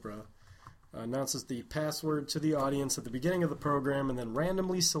case Oprah, announces the password to the audience at the beginning of the program and then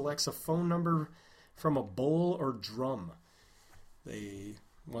randomly selects a phone number from a bowl or drum. They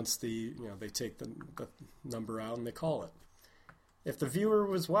take the number out and they call it. If the viewer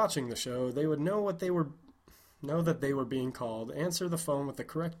was watching the show, they would know that they were being called, answer the phone with the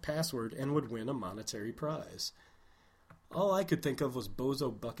correct password, and would win a monetary prize. All I could think of was Bozo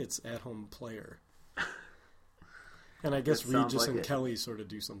Bucket's at-home player. And I guess That sounds Regis like and it. Kelly sort of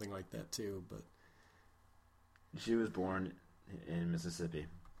do something like that too, but She was born in Mississippi,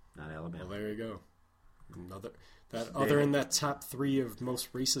 not Alabama. well, there you go. Other in that top 3 of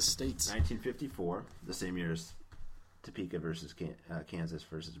most racist states. 1954, the same year as Topeka versus Kansas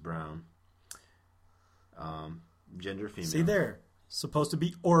versus Brown. Gender female. See there, supposed to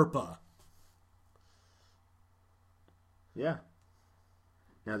be Orpa. Yeah.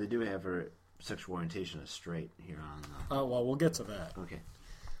 Now they do have her sexual orientation as straight here on. Oh well, we'll get to that. Okay.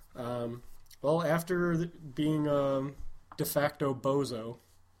 Well, after being a de facto bozo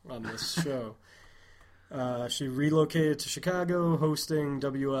on this show, she relocated to Chicago, hosting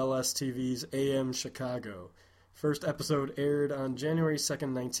WLS-TV's AM Chicago. First episode aired on January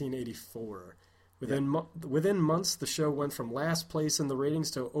 2nd, 1984. Within months, the show went from last place in the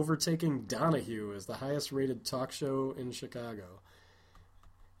ratings to overtaking Donahue as the highest-rated talk show in Chicago.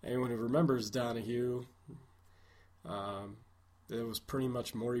 Anyone who remembers Donahue, it was pretty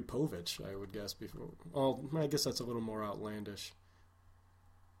much Maury Povich, I would guess. Before, well, I guess that's a little more outlandish.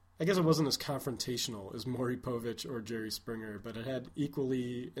 I guess it wasn't as confrontational as Maury Povich or Jerry Springer, but it had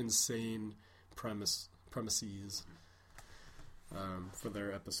equally insane premises for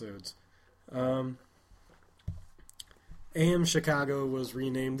their episodes. AM Chicago was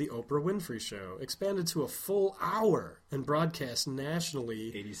renamed The Oprah Winfrey Show, expanded to a full hour, and broadcast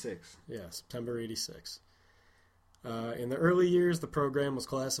nationally. 86. Yeah, September 86. In the early years, the program was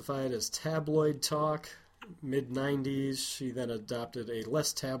classified as tabloid talk. Mid-90s, she then adopted a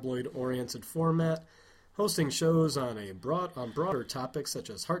less tabloid-oriented format, hosting shows on broader topics such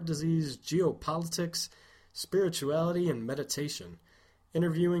as heart disease, geopolitics, spirituality, and meditation,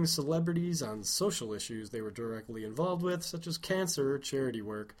 interviewing celebrities on social issues they were directly involved with, such as cancer or charity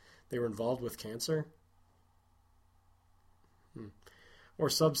work. They were involved with cancer? Or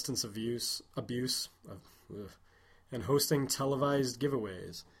substance abuse, and hosting televised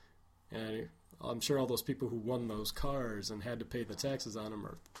giveaways. And I'm sure all those people who won those cars and had to pay the taxes on them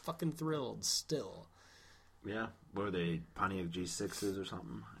are fucking thrilled still. Yeah. What were they? Pontiac G6s or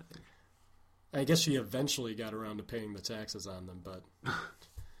something? I think. I guess she eventually got around to paying the taxes on them, but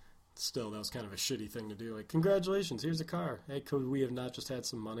still, that was kind of a shitty thing to do. Like, congratulations, here's a car. Hey, could we have not just had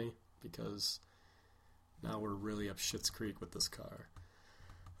some money? Because now we're really up Schitt's Creek with this car.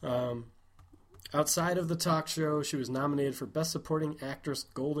 Outside of the talk show, she was nominated for Best Supporting Actress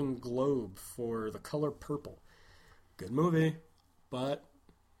Golden Globe for The Color Purple. Good movie, but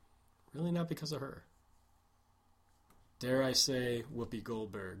really not because of her. Dare I say Whoopi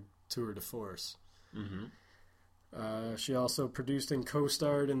Goldberg, tour de force. Mm-hmm. She also produced and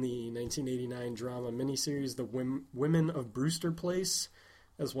co-starred in the 1989 drama miniseries The Women of Brewster Place,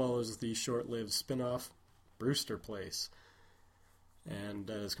 as well as the short-lived spin-off Brewster Place. And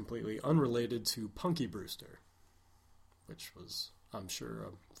that is completely unrelated to Punky Brewster, which was, I'm sure,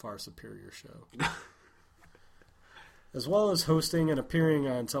 a far superior show. As well as hosting and appearing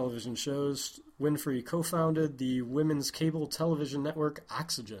on television shows, Winfrey co-founded the women's cable television network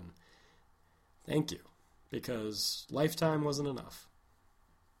Oxygen. Thank you, because Lifetime wasn't enough.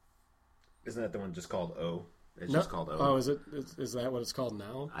 Isn't that the one just called O? It's just called O. Oh, is it? Is that what it's called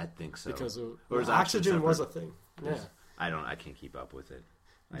now? I think so. Because or is oxygen was a thing. Yeah. I can't keep up with it.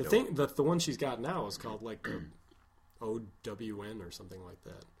 The one she's got now is called like the OWN or something like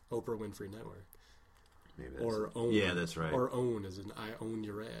that. Oprah Winfrey Network. Maybe or OWN. Yeah, that's right. Or OWN as in I own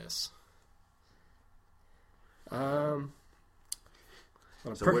your ass. So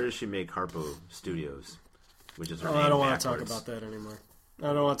where does she make Harpo Studios? Which is her name I don't want to talk backwards. about that anymore.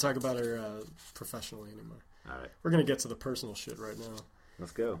 I don't want to talk about her professionally anymore. All right. We're going to get to the personal shit right now.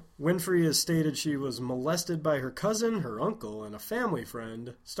 Let's go. Winfrey has stated she was molested by her cousin, her uncle, and a family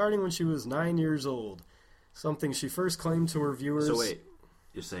friend starting when she was 9 years old. Something she first claimed to her viewers. So wait,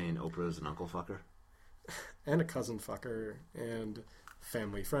 you're saying Oprah's an uncle fucker? And a cousin fucker, and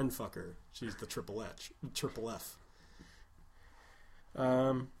family friend fucker. She's the triple F.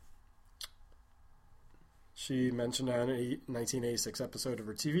 She mentioned on a 1986 episode of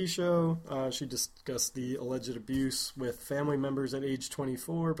her TV show, she discussed the alleged abuse with family members at age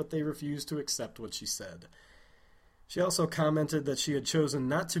 24, but they refused to accept what she said. She also commented that she had chosen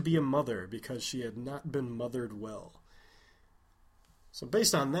not to be a mother because she had not been mothered well. So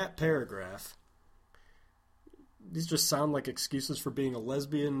based on that paragraph, these just sound like excuses for being a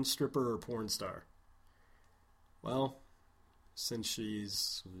lesbian, stripper, or porn star. Well, since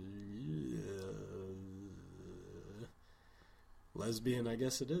she's lesbian, I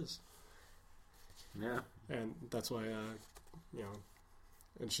guess it is. Yeah. And that's why,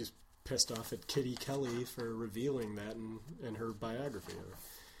 and she's pissed off at Kitty Kelly for revealing that in her biography.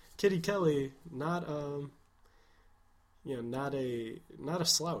 Kitty Kelly, not a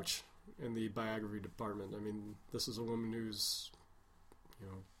slouch in the biography department. I mean, this is a woman who's,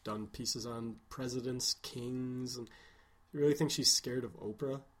 done pieces on presidents, kings, and you really think she's scared of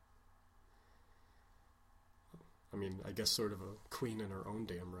Oprah? I mean, I guess sort of a queen in her own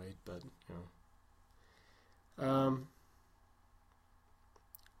damn right, but,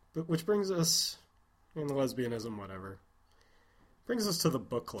 But which brings us, in the lesbianism, whatever, brings us to the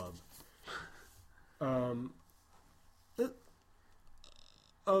book club.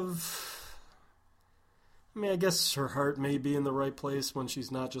 I guess her heart may be in the right place when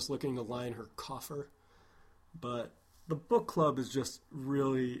she's not just looking to line her coffer, but the book club is just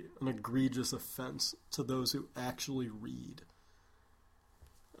really an egregious offense to those who actually read.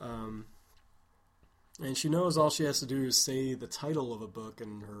 And she knows all she has to do is say the title of a book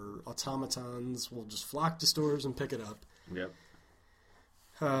and her automatons will just flock to stores and pick it up. Yep.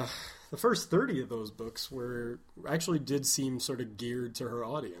 The first 30 of those books actually did seem sort of geared to her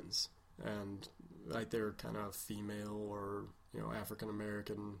audience. And they're kind of female or, African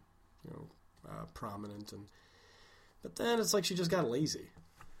American, prominent. But then it's like she just got lazy.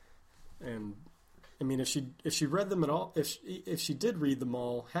 And I mean, if she read them at all, if she did read them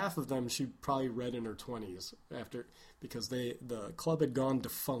all, half of them she probably read in her 20s because the club had gone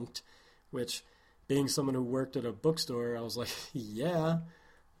defunct. Which, being someone who worked at a bookstore, I was like, yeah,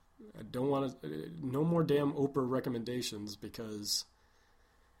 I don't want to. No more damn Oprah recommendations because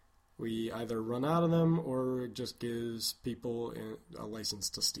we either run out of them or it just gives people a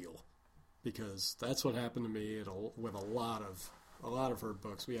license to steal. Because that's what happened to me with a lot of her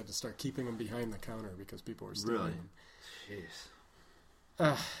books. We had to start keeping them behind the counter because people were stealing them.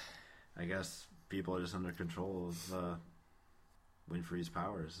 Jeez. I guess people are just under control of Winfrey's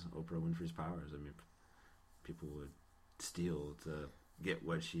powers, Oprah Winfrey's powers. I mean, people would steal to get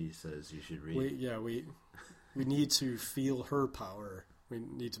what she says you should read. We need to feel her power. We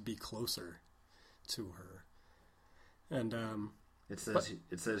need to be closer to her. And it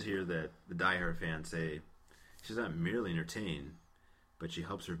says here that the diehard fans say she's not merely entertained, but she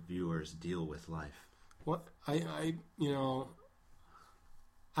helps her viewers deal with life. What I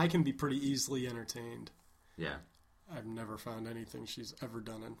can be pretty easily entertained. Yeah. I've never found anything she's ever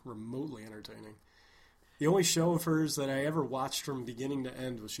done remotely entertaining. The only show of hers that I ever watched from beginning to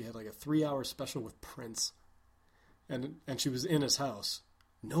end was she had like a 3-hour special with Prince. And she was in his house.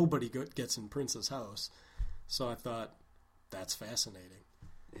 Nobody gets in Prince's house. So I thought, that's fascinating.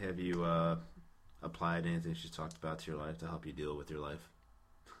 Have you applied anything she's talked about to your life to help you deal with your life?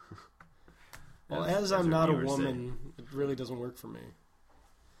 Well, as I'm not a woman, it really doesn't work for me,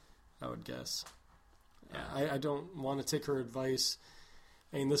 I would guess. Yeah. I don't want to take her advice.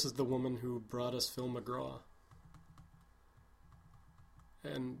 I mean, this is the woman who brought us Phil McGraw.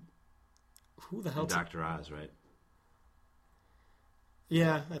 And who the hell... Dr. Oz, right?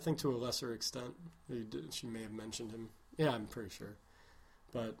 Yeah, I think to a lesser extent. She may have mentioned him. Yeah, I'm pretty sure.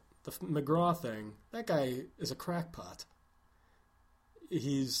 But the McGraw thing, that guy is a crackpot.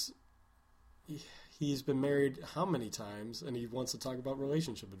 He's been married how many times, and he wants to talk about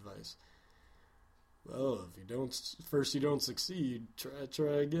relationship advice. well, if you don't succeed,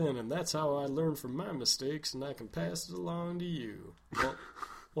 try again, and that's how I learn from my mistakes, and I can pass it along to you.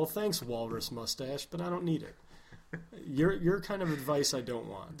 Well, thanks, Walrus Mustache, but I don't need it. Your kind of advice I don't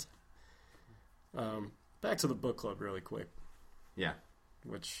want. Back to the book club really quick. Yeah.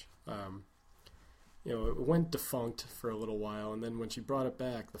 Which, it went defunct for a little while, and then when she brought it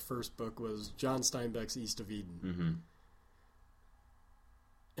back, the first book was John Steinbeck's East of Eden. Mm-hmm.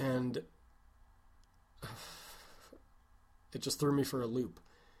 And it just threw me for a loop.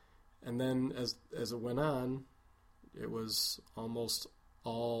 And then as it went on, it was almost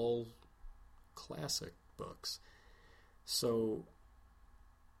all classic books. So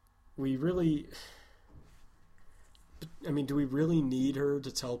do we really need her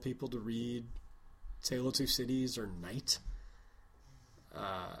to tell people to read Tale of Two Cities or Night?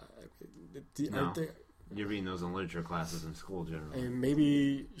 No. You're reading those in literature classes in school generally. And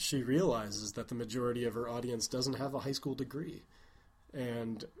maybe she realizes that the majority of her audience doesn't have a high school degree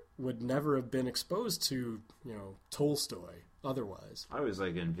and would never have been exposed to, Tolstoy otherwise. I always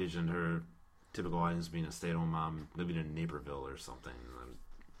envisioned her typical audience being a stay-at-home mom living in Naperville or something.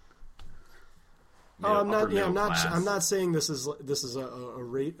 I'm not saying this is a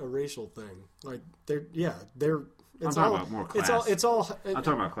racial thing. I'm talking about more class. I'm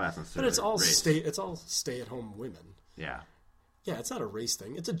talking about class instead. But it's all race. It's all stay-at-home women. Yeah. Yeah, it's not a race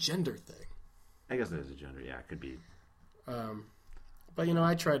thing. It's a gender thing. I guess there's a gender. Yeah, it could be. But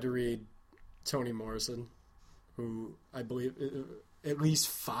I tried to read Toni Morrison, who I believe at least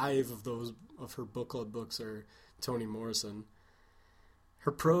 5 of her book club books are Toni Morrison.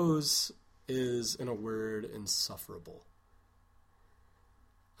 Her prose is, in a word, insufferable.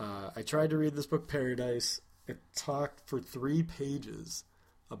 I tried to read this book, Paradise. It talked for 3 pages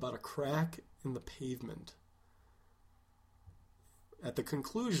about a crack in the pavement. At the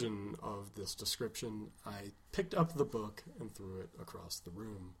conclusion of this description, I picked up the book and threw it across the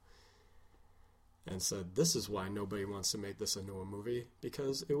room and said, this is why nobody wants to make this into a movie,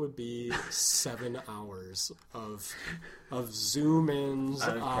 because it would be 7 hours of zoom-ins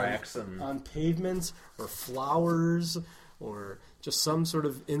on pavements or flowers or just some sort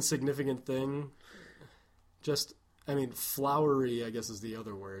of insignificant thing. Flowery, I guess is the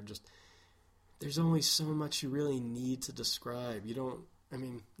other word. Just, there's only so much you really need to describe. You're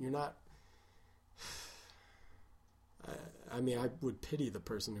not... I would pity the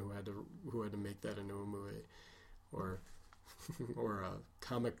person who had to make that into a movie, or a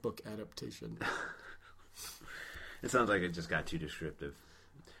comic book adaptation. It sounds like it just got too descriptive.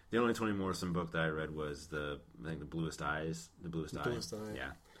 The only Toni Morrison book that I read was the Bluest Eyes. The Bluest Eye.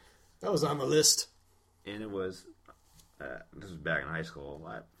 Yeah, that was on the list. And it was. This was back in high school.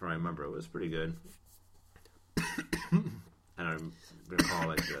 From what I remember, it was pretty good. I don't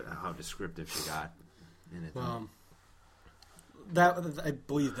recall how descriptive she got in it. I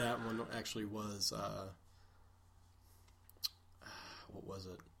believe that one actually was. What was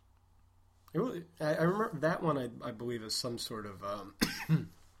it? I remember that one. I believe is some sort of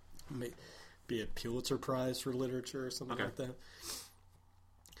be a Pulitzer Prize for literature or something like that.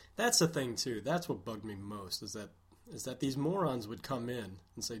 That's the thing too. That's what bugged me most. Is that these morons would come in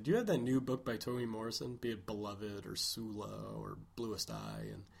and say, "Do you have that new book by Toni Morrison? Be it Beloved or Sula or Bluest Eye?"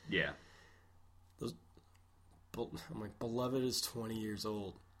 And yeah. I'm like, Beloved is 20 years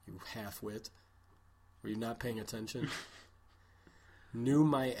old, you half-wit. Were you not paying attention? New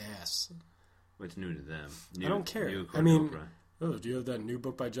my ass. What's new to them? I don't care. Do you have that new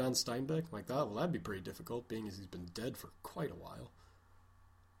book by John Steinbeck? I'm like, well, that'd be pretty difficult, being as he's been dead for quite a while.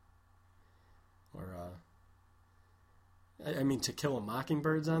 Or, To Kill a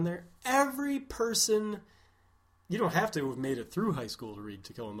Mockingbird's on there. Every person... You don't have to have made it through high school to read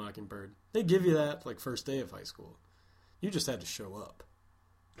To Kill a Mockingbird. They give you that first day of high school. You just had to show up.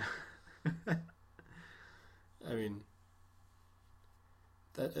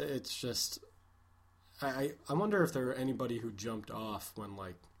 It's just... I wonder if there were anybody who jumped off when,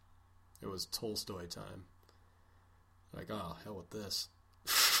 it was Tolstoy time. Oh, hell with this.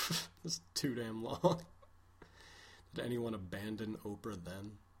 This is too damn long. Did anyone abandon Oprah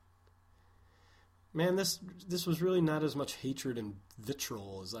then? Man, this was really not as much hatred and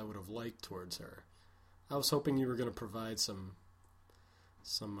vitriol as I would have liked towards her. I was hoping you were going to provide some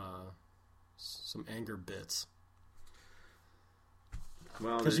anger bits.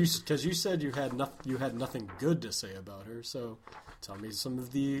 Well, because you said you had nothing good to say about her, so tell me some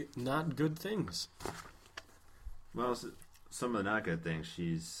of the not good things. Well, some of the not good things.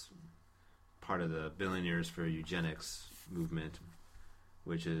 She's part of the Billionaires for Eugenics movement,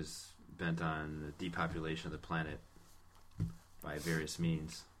 which is bent on the depopulation of the planet by various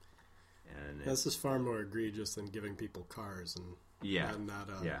means. And This is far more egregious than giving people cars and not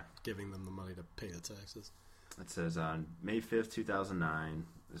giving them the money to pay the taxes. It says on May 5th, 2009.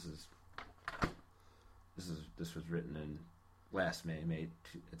 This was written in last May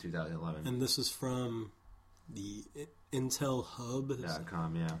 2011. And this is from the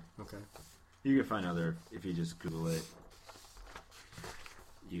intelhub.com, yeah. Okay. You can find if you just Google it,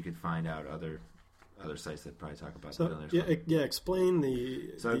 you could find out other sites that probably talk about the billionaires. Explain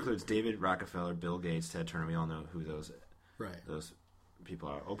So it includes David Rockefeller, Bill Gates, Ted Turner. We all know who those people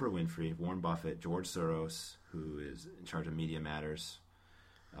are. Oprah Winfrey, Warren Buffett, George Soros, who is in charge of Media Matters,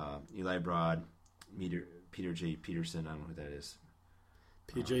 Eli Broad, Peter J. Peterson, I don't know who that is.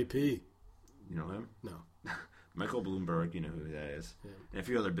 PJP. You know him? No. Michael Bloomberg, you know who that is. Yeah. And a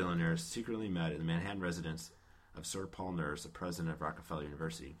few other billionaires secretly met in the Manhattan residence of Sir Paul Nurse, the president of Rockefeller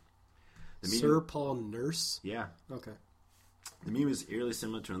University. Sir Paul Nurse? Yeah. Okay. The meeting was eerily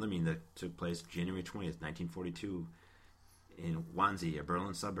similar to another meeting that took place January 20th, 1942 in Wannsee, a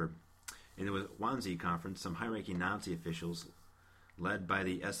Berlin suburb. In the Wannsee conference, some high-ranking Nazi officials, led by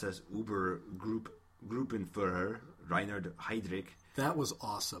the SS Gruppenführer Reinhard Heydrich. That was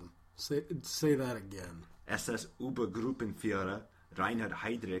awesome. Say that again. SS Obergruppenführer Reinhard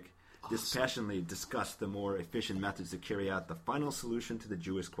Heydrich dispassionately discussed the more efficient methods to carry out the final solution to the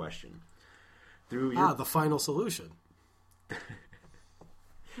Jewish question. The final solution.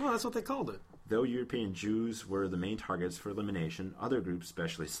 Well, that's what they called it. Though European Jews were the main targets for elimination, other groups,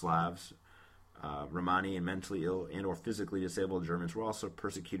 especially Slavs, Romani, and mentally ill and or physically disabled Germans were also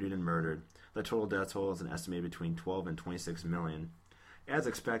persecuted and murdered. The total death toll is an estimated between 12 and 26 million. As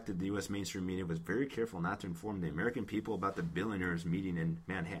expected, the U.S. mainstream media was very careful not to inform the American people about the billionaires meeting in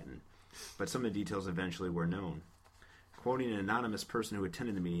Manhattan, but some of the details eventually were known. Quoting an anonymous person who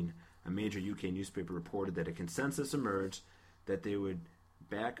attended the meeting, a major UK newspaper reported that a consensus emerged that they would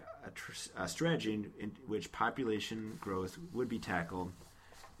back a strategy in which population growth would be tackled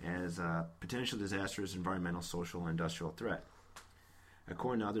as a potential disastrous environmental, social, and industrial threat.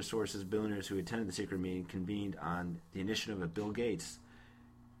 According to other sources, billionaires who attended the secret meeting convened on the initiative of Bill Gates,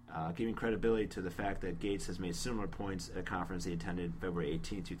 giving credibility to the fact that Gates has made similar points at a conference he attended February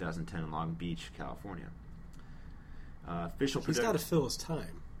 18, 2010 in Long Beach, California. He's got to fill his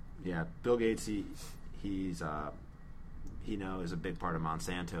time. Yeah, Bill Gates, he now is a big part of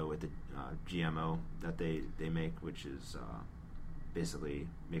Monsanto with the GMO that they make, which is basically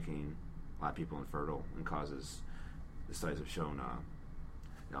making a lot of people infertile and causes, the studies have shown,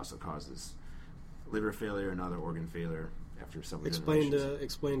 it also causes liver failure and other organ failure after several generations.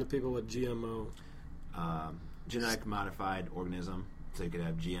 Explain to people what GMO. Genetic modified organism, so you could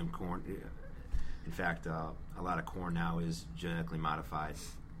have GM corn. In fact, a lot of corn now is genetically modified.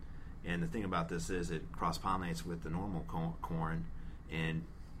 And the thing about this is it cross-pollinates with the normal corn and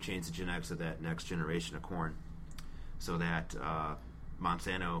change the genetics of that next generation of corn so that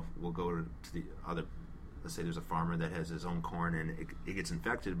Monsanto will go to the other, let's say there's a farmer that has his own corn and it gets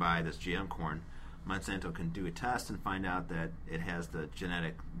infected by this GM corn. Monsanto can do a test and find out that it has the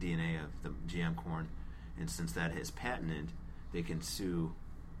genetic DNA of the GM corn, and since that is patented, they can sue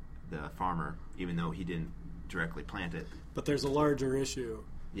the farmer even though he didn't directly plant it. But there's a larger issue.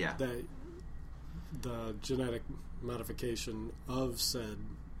 Yeah. That the genetic modification of said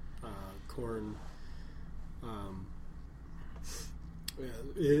corn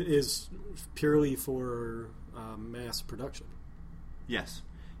is purely for mass production. Yes.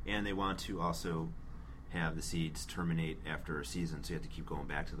 And they want to also have the seeds terminate after a season, so you have to keep going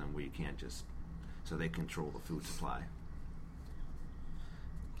back to them where you can't just... So they control the food supply.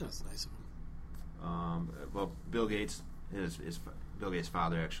 That's nice of them. Well, Bill Gates... Bill Gates'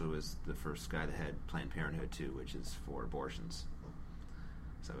 father actually was the first guy that had Planned Parenthood too, which is for abortions.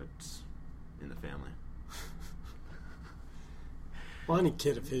 So it's in the family. Well, any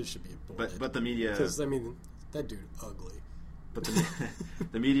kid of his should be aborted. But the media... Because, I mean, that dude ugly. But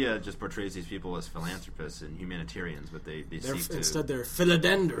the media just portrays these people as philanthropists and humanitarians, but they seek to... Instead, they're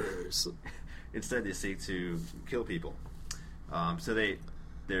philodenders. Instead, they seek to kill people. So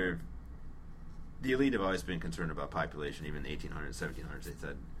they're... The elite have always been concerned about population, even in the 1800s, 1700s. They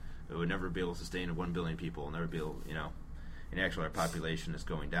said it would never be able to sustain 1 billion people, never be able, In actual, our population is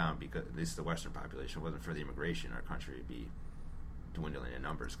going down because, at least the Western population, if it wasn't for the immigration, our country would be dwindling in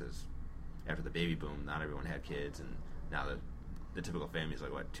numbers because after the baby boom, not everyone had kids, and now the typical family is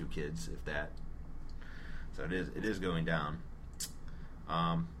like, 2 kids, if that. So it is going down.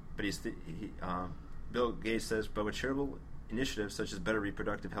 But Bill Gates says, but with charitable initiatives such as better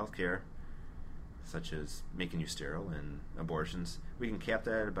reproductive health care, such as making you sterile and abortions, we can cap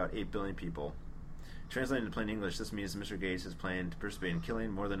that at about 8 billion people. Translated into plain English, this means Mr. Gates is planning to participate in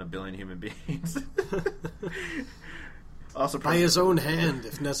killing more than 1 billion human beings. Also, By his own hand,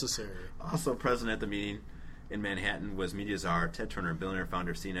 if necessary. Also present at the meeting in Manhattan was media czar Ted Turner, billionaire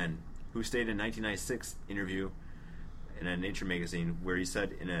founder of CNN, who stated in a 1996 interview in a Nature magazine where he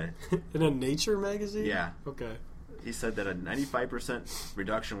said in a... In a Nature magazine? Yeah. Okay. He said that a 95%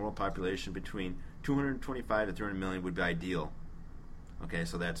 reduction in world population between 225 to 300 million would be ideal. Okay,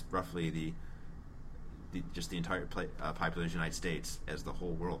 so that's roughly the entire population of the United States as the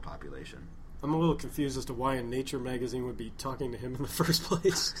whole world population. I'm a little confused as to why a Nature magazine would be talking to him in the first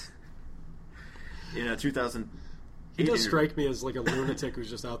place. In a 2000... He does strike me as like a lunatic who's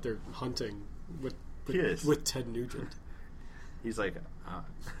just out there hunting with Ted Nugent. He's like,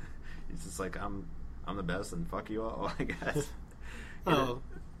 he's just like, I'm the best and fuck you all, I guess. Oh,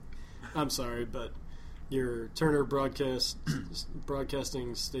 I'm sorry, but your Turner broadcasting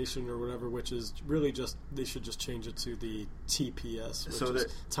station or whatever, which is really just, they should just change it to the TPS, which is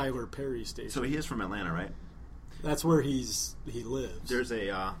Tyler Perry station. So he is from Atlanta, right? That's where he lives. There's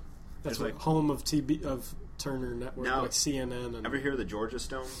a that's like home of Turner Network, now, like CNN. And ever hear of the Georgia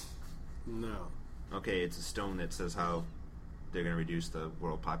Stone? No. Okay, it's a stone that says how they're going to reduce the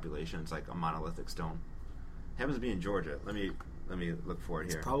world population. It's like a monolithic stone. It happens to be in Georgia. Let me look for it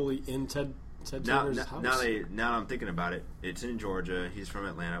here. It's probably in Ted Turner's house. Now I'm thinking about it. It's in Georgia. He's from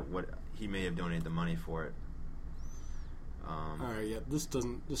Atlanta. What he may have donated the money for it. All right, yeah. This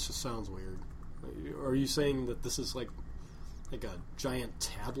just sounds weird. Are you saying that this is like a giant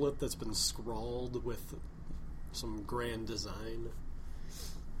tablet that's been scrawled with some grand design?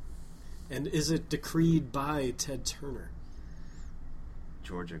 And is it decreed by Ted Turner?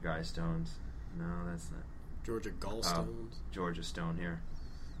 Georgia Guy Stones. No, that's not. Georgia Gallstones. Georgia Stone here.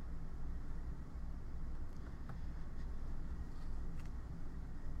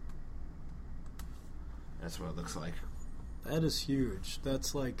 That's what it looks like. That is huge.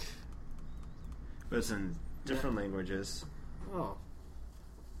 That's like... But it's in different languages. Oh.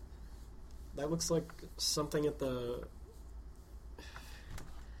 That looks like something at the...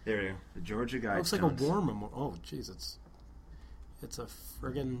 There you go. The Georgia Guy looks Stones. like a war memorial. Oh, jeez, it's a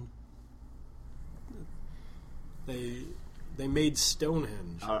friggin'... They made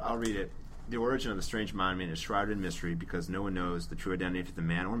Stonehenge. I'll read it. The origin of the strange monument is shrouded in mystery because no one knows the true identity of the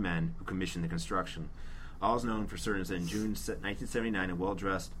man or men who commissioned the construction. All is known for certain is that in June 1979, a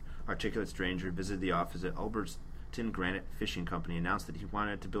well-dressed, articulate stranger visited the office at Alberton Granite Fishing Company and announced that he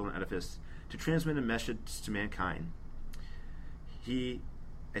wanted to build an edifice to transmit a message to mankind. He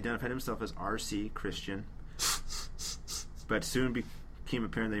identified himself as R.C. Christian, but soon became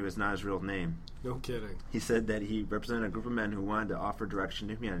apparent that he was not his real name. No kidding. He said that he represented a group of men who wanted to offer direction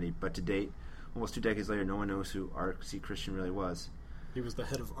to humanity, but to date, almost 2 decades later, no one knows who R.C. Christian really was. He was the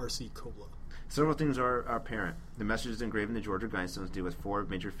head of R.C. Cola. Several things are apparent. The messages engraved in the Georgia Guidestones deal with 4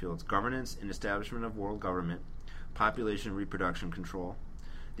 major fields: governance and establishment of world government, population and reproduction control,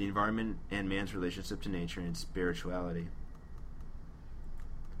 the environment and man's relationship to nature, and spirituality.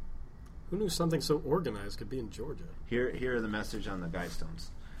 Who knew something so organized could be in Georgia? Here are the message on the Guidestones.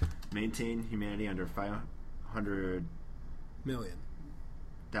 Maintain humanity under 500 million.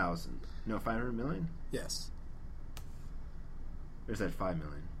 500 million? Yes. Or is that 5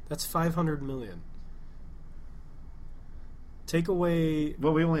 million? That's 500 million. Take away...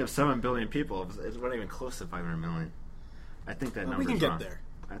 Well, we only have 7 billion people. It's not even close to 500 million. I think that number is wrong. We can get there.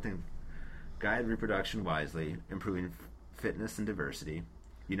 I think guide reproduction wisely, improving fitness and diversity,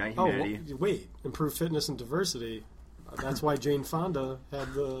 unite humanity... Oh, wait. Improve fitness and diversity. That's why Jane Fonda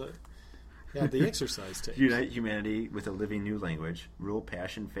had the exercise tapes. Unite humanity with a living new language, rule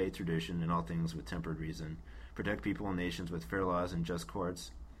passion, faith, tradition, and all things with tempered reason, protect people and nations with fair laws and just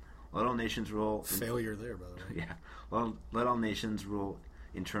courts. Let all nations rule... Failure there, by the way. Yeah. Let all nations rule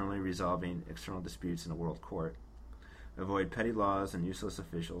internally, resolving external disputes in a world court. Avoid petty laws and useless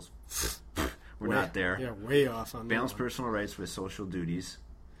officials. We're not there. Yeah, way off on that. Balance personal rights with social duties.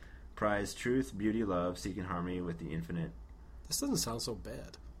 Prize truth, beauty, love, seeking harmony with the infinite. This doesn't sound so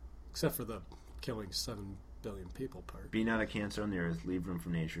bad. Except for the killing 7 billion people part. Be not a cancer on the earth. Leave room for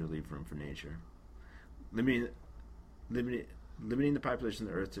nature. Leave room for nature. Limiting the population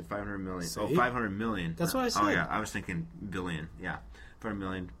of the earth to 500 million. See? Oh, 500 million. That's what I said. Oh, yeah. I was thinking billion. Yeah. 500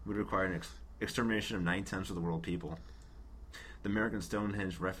 million would require an extermination of 9/10 of the world people. The American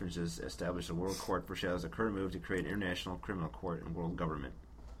Stonehenge references establish a world court foreshadows a current move to create an international criminal court and world government.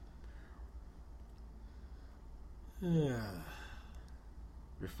 Yeah.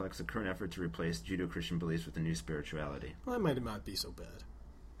 Reflects the current effort to replace Judeo-Christian beliefs with a new spirituality. Well, that might not be so bad.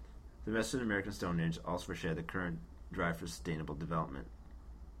 The rest of the American Stonehenge also foreshadow the current drive for sustainable development.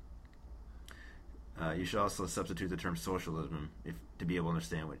 You should also substitute the term socialism to be able to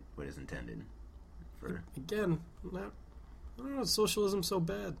understand what is intended. Again, I don't know, socialism's so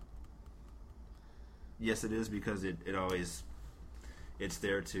bad. Yes, it is, because it always... It's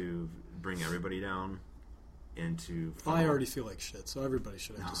there to bring everybody down and to... I already feel like shit, so everybody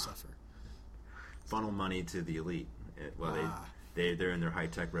should have to suffer. Funnel money to the elite. They're in their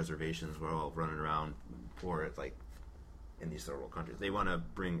high-tech reservations. We're all running around poor, like, in these third world countries. They want to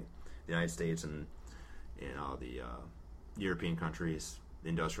bring the United States and all the European countries, the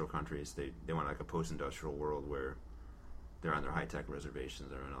industrial countries, they want like a post-industrial world where they're on their high-tech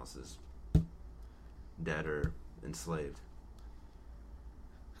reservations. Everyone else is dead or enslaved.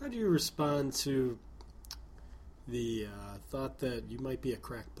 How do you respond to the thought that you might be a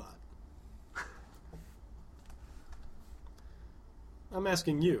crackpot? I'm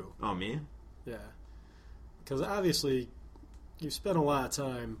asking you. Oh, me? Yeah. Because obviously, you've spent a lot of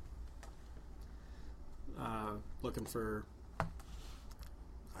time looking for,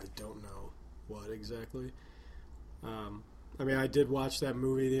 I don't know what exactly. I mean, I did watch that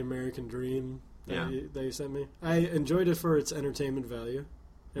movie, The American Dream, that you sent me. I enjoyed it for its entertainment value,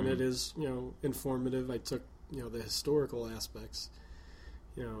 and it is, informative. I took, the historical aspects,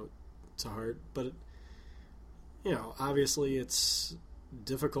 to heart. But, obviously it's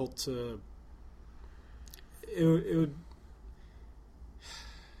difficult to...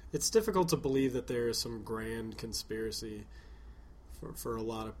 It's difficult to believe that there is some grand conspiracy for a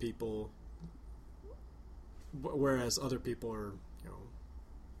lot of people, whereas other people are,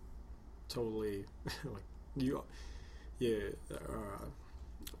 totally like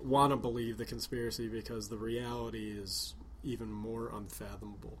want to believe the conspiracy because the reality is even more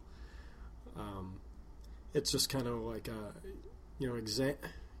unfathomable. It's just kind of like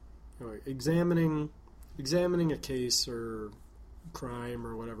examining a case or crime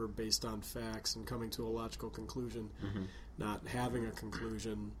or whatever based on facts and coming to a logical conclusion, not having a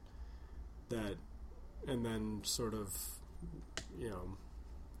conclusion that, and then sort of,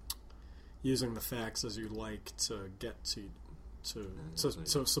 using the facts as you like to get to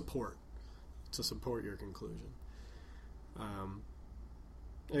support your conclusion.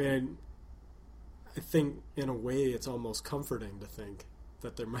 And I think in a way it's almost comforting to think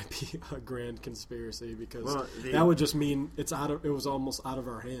that there might be a grand conspiracy because that would just mean it was almost out of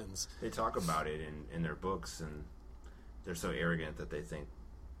our hands. They talk about it in their books, and they're so arrogant that they think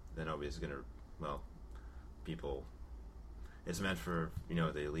that nobody's going to, people, it's meant for,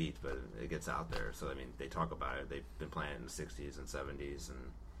 the elite, but it gets out there. So, I mean, they talk about it. They've been planning in the 60s and 70s, and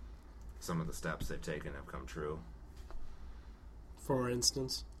some of the steps they've taken have come true. For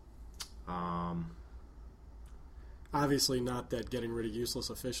instance? Obviously not that getting rid of useless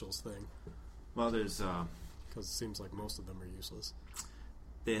officials thing. Well, there's... because it seems like most of them are useless.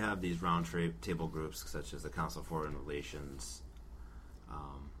 They have these round table groups, such as the Council of Foreign Relations,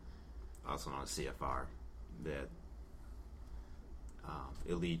 also known as CFR, that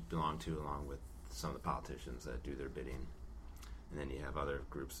elite belong to, along with some of the politicians that do their bidding. And then you have other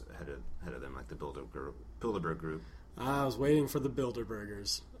groups ahead of them, like the Bilderberg Group. I was waiting for the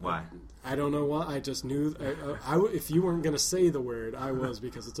Bilderbergers. Why? I don't know why. I just knew. If you weren't going to say the word, I was,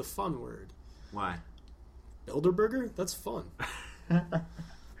 because it's a fun word. Why? Bilderberger? That's fun.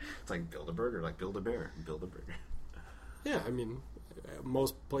 It's like Bilderberger, like Build-A-Bear. Bilderberger. Yeah, I mean,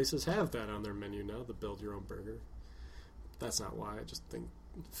 most places have that on their menu now, the Build Your Own Burger. That's not why. I just think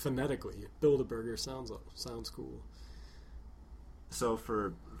phonetically, Build-A-Burger sounds cool. So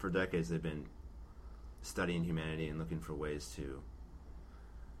for decades they've been studying humanity and looking for ways to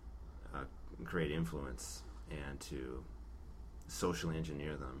create influence and to socially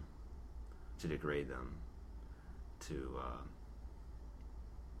engineer them, to degrade them, to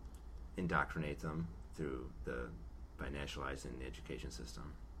indoctrinate them by nationalizing the education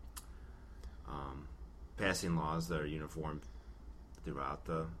system, passing laws that are uniform throughout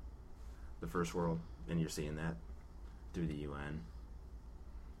the first world, and you're seeing that through the UN.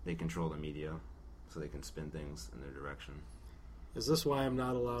 They control the media, so they can spin things in their direction. Is this why I'm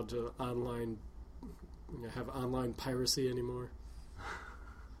not allowed to have online piracy anymore?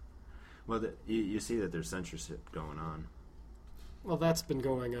 Well, you see that there's censorship going on. Well, that's been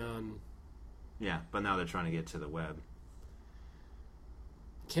going on. Yeah, but now they're trying to get to the web.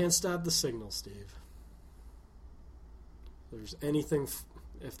 Can't stop the signal, Steve. If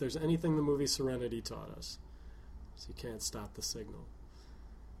there's anything the movie Serenity taught us, is you can't stop the signal.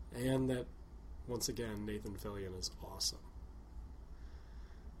 And that, once again, Nathan Fillion is awesome.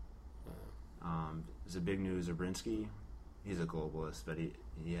 There's a big news, Zabrinsky. He's a globalist, but he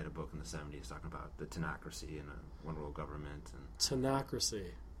had a book in the 70s talking about the tenocracy and a one-world government. And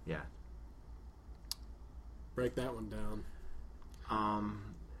tenocracy? Yeah. Break that one down.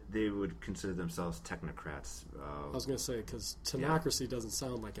 They would consider themselves technocrats. I was going to say, because tenocracy doesn't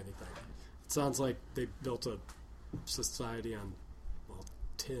sound like anything. It sounds like they built a society on, well,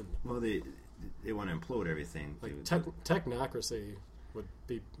 tin. Well, they want to implode everything. Like technocracy would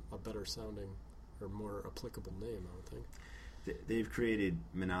be a better sounding or more applicable name, I would think. They've created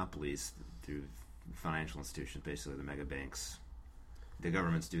monopolies through financial institutions, basically the mega banks. The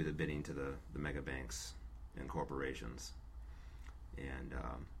governments do the bidding to the mega banks and corporations. And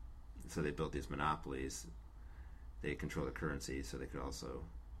so they built these monopolies. They control the currency, so they could also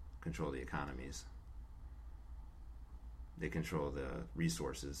control the economies. They control the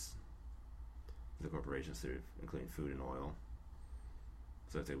resources of the corporations, through, including food and oil.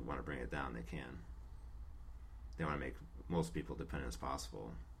 So if they want to bring it down, they can. They want to make most people dependent as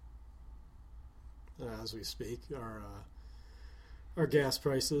possible. As we speak, our gas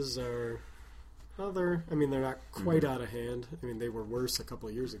prices are, well, they're not quite out of hand. I mean, they were worse a couple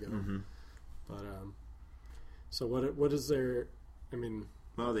of years ago. Mm-hmm. But so what is their? I mean,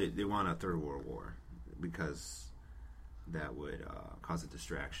 well, they want a third world war because that would cause a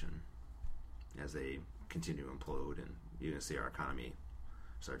distraction as they continue to implode, and you're going to see our economy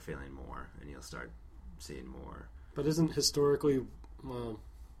start failing more, and you'll start seeing more. But isn't historically, well,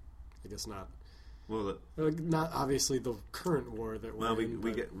 I guess not. Well, not obviously the current war that we're in.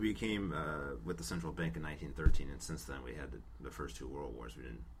 We came with the central bank in 1913, and since then we had the first two world wars.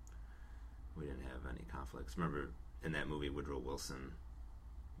 We didn't have any conflicts. Remember in that movie, Woodrow Wilson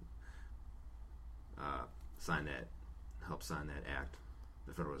helped sign that act,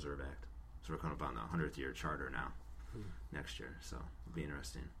 the Federal Reserve Act. So we're coming up on the 100th year charter now next year. So it'll be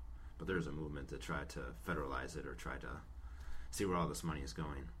interesting. But there's a movement to try to federalize it or try to see where all this money is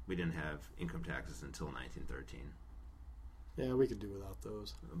going. We didn't have income taxes until 1913. Yeah, we could do without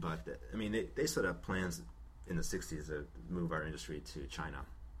those. But, I mean, they set up plans in the 60s to move our industry to China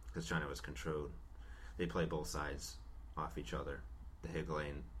because China was controlled. They play both sides off each other. The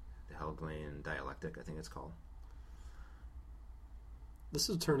Hegelian dialectic, I think it's called. This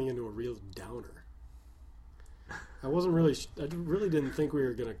is turning into a real downer. I really didn't think we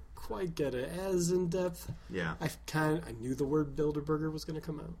were going to quite get it as in depth. Yeah. I knew the word Bilderberger was going to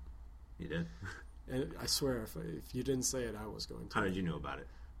come out. You did? And I swear, if you didn't say it, I was going to. How did you know about it?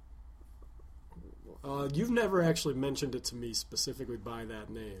 You've never actually mentioned it to me specifically by that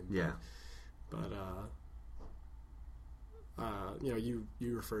name. Yeah. But you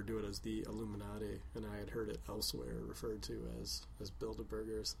referred to it as the Illuminati, and I had heard it elsewhere referred to as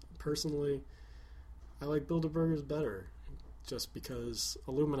Bilderbergers. Personally, I like Bilderbergers better, just because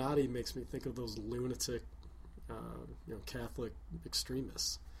Illuminati makes me think of those lunatic, Catholic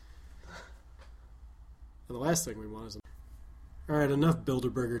extremists. And the last thing we want is... All right, enough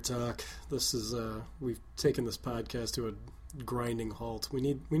Bilderberger talk. This is we've taken this podcast to a grinding halt. We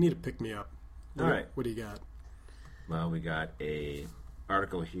need to pick me up. All right. What do you got? Well, we got a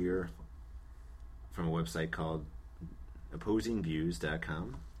article here from a website called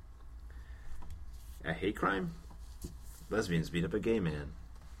OpposingViews.com. A hate crime? Lesbians beat up a gay man.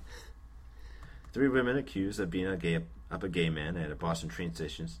 3 women accused of beating up a gay man at a Boston train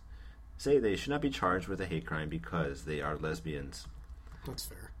station say they should not be charged with a hate crime because they are lesbians. That's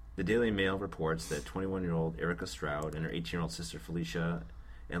fair. The Daily Mail reports that 21-year-old Erica Stroud and her 18-year-old sister Felicia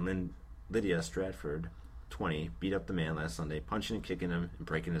and Lydia Stratford, 20, beat up the man last Sunday, punching and kicking him and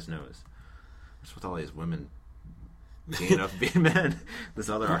breaking his nose. What's with all these women ganging up being men?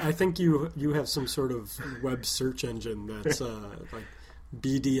 I think you have some sort of web search engine that's like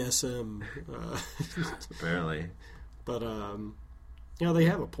BDSM. Apparently. But they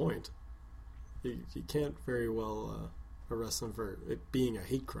have a point. You can't very well arrest them for it being a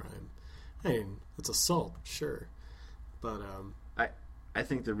hate crime. I mean, it's assault, sure, but I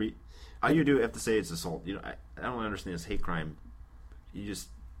think all you do have to say it's assault. I don't understand this hate crime. You just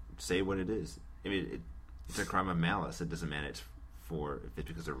say what it is. I mean, it's a crime of malice. It doesn't matter if it's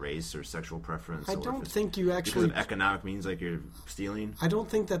because of race or sexual preference. I don't think you actually because of economic means, like you're stealing. I don't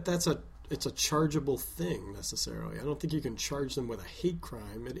think it's a chargeable thing necessarily. I don't think you can charge them with a hate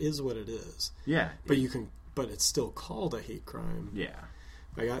crime. It is what it is. Yeah, but it's still called a hate crime. Yeah,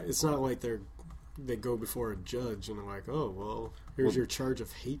 like it's not like they go before a judge and they're like, oh well, here's your charge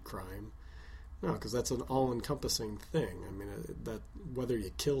of hate crime. No, because that's an all-encompassing thing. I mean, that whether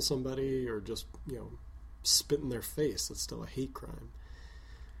you kill somebody or just spit in their face, it's still a hate crime.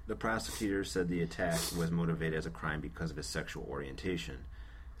 The prosecutor said the attack was motivated as a crime because of his sexual orientation,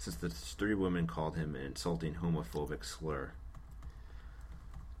 since the 3 women called him an insulting homophobic slur.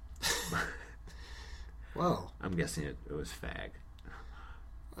 Well, I'm guessing it was fag.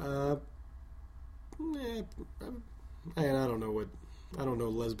 I don't know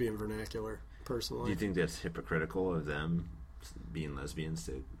lesbian vernacular personally. Do you think that's hypocritical of them being lesbians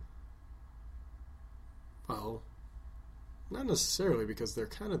too? Well, not necessarily, because they're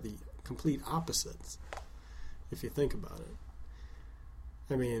kind of the complete opposites, if you think about it.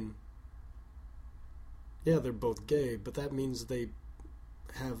 I mean, yeah, they're both gay, but that means they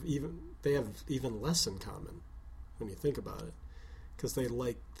have even less in common when you think about it, because they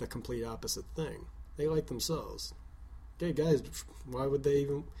like the complete opposite thing. They like themselves. Gay guys, why would they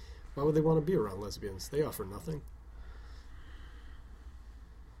want to be around lesbians? They offer nothing.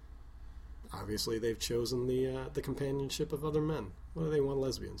 Obviously, they've chosen the companionship of other men. What do they want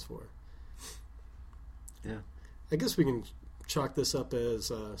lesbians for? Yeah. I guess we can chalk this up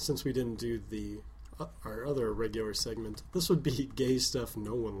as, since we didn't do our other regular segment, this would be gay stuff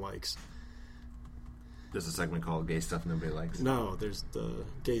no one likes. There's a segment called Gay Stuff Nobody Likes. No, there's the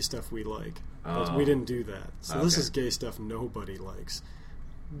gay stuff we like. Oh. We didn't do that. So this is gay stuff nobody likes.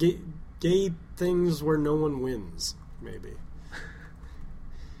 Gay things where no one wins, maybe.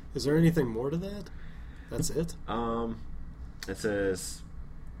 Is there anything more to that? That's it? It says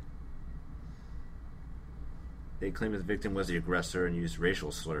they claim that the victim was the aggressor and used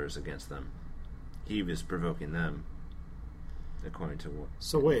racial slurs against them. He was provoking them, according to what?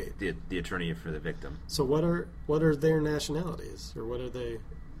 So wait, the attorney for the victim. So what are their nationalities, or what are they?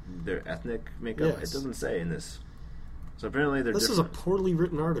 Their ethnic makeup. Yes. It doesn't say in this. So apparently they're. This different. is a poorly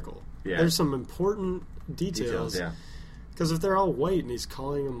written article. Yeah. There's some important details. Yeah. Because if they're all white and he's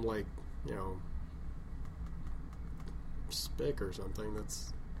calling them like, spick or something,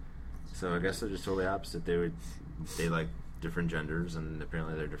 that's. So I guess they're just totally opposite. They like different genders, and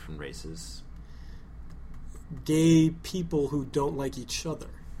apparently they're different races. Gay people who don't like each other.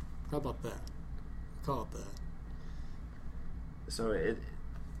 How about that? Call it that. So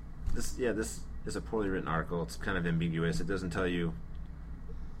this is a poorly written article. It's kind of ambiguous. It doesn't tell you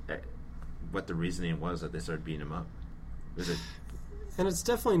what the reasoning was that they started beating him up. Is it? And it's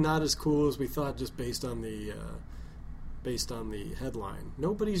definitely not as cool as we thought, just based on the headline.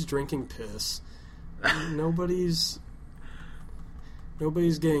 Nobody's drinking piss. Nobody's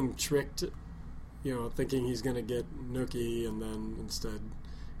getting tricked, thinking he's going to get nookie, and then instead,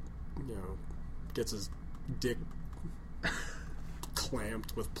 gets his dick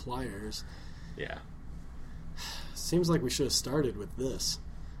clamped with pliers. Yeah. Seems like we should have started with this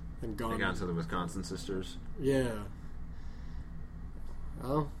and gone. They got to the Wisconsin sisters. Yeah.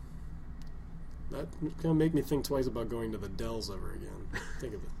 Well, that's gonna make me think twice about going to the Dells ever again.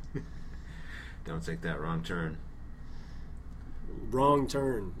 Think of it. Don't take that wrong turn. Wrong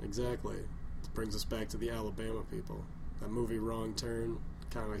Turn, exactly. This brings us back to the Alabama people. That movie, Wrong Turn,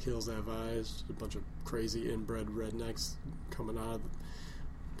 kind of like Hills Have Eyes. A bunch of crazy inbred rednecks coming out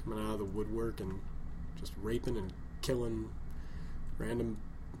of the woodwork and just raping and killing random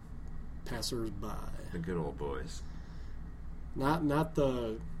passers-by. The good old boys. Not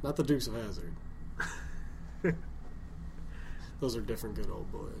the Dukes of Hazzard. Those are different good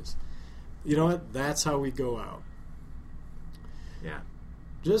old boys. You know what? That's how we go out. Yeah.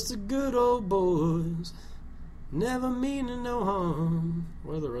 Just the good old boys, never meaning no harm.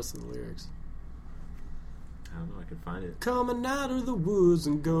 What are the rest of the lyrics? I don't know. I can find it. Coming out of the woods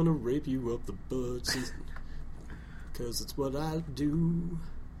and gonna rape you up the butts, 'cause it's what I do.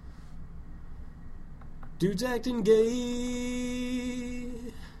 Dudes acting gay,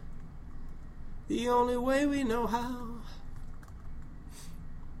 the only way we know how.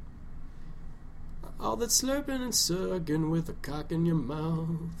 All that slurping and sucking with a cock in your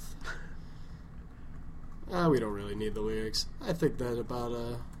mouth. We don't really need the lyrics. I think that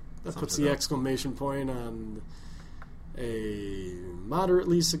that puts the exclamation point on a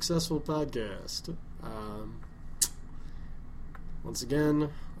moderately successful podcast. Once again,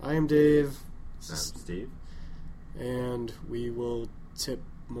 I am Dave. That's Steve. And we will tip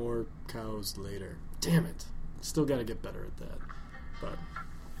more cows later. Damn it. Still got to get better at that. But,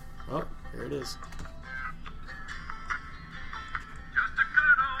 here it is.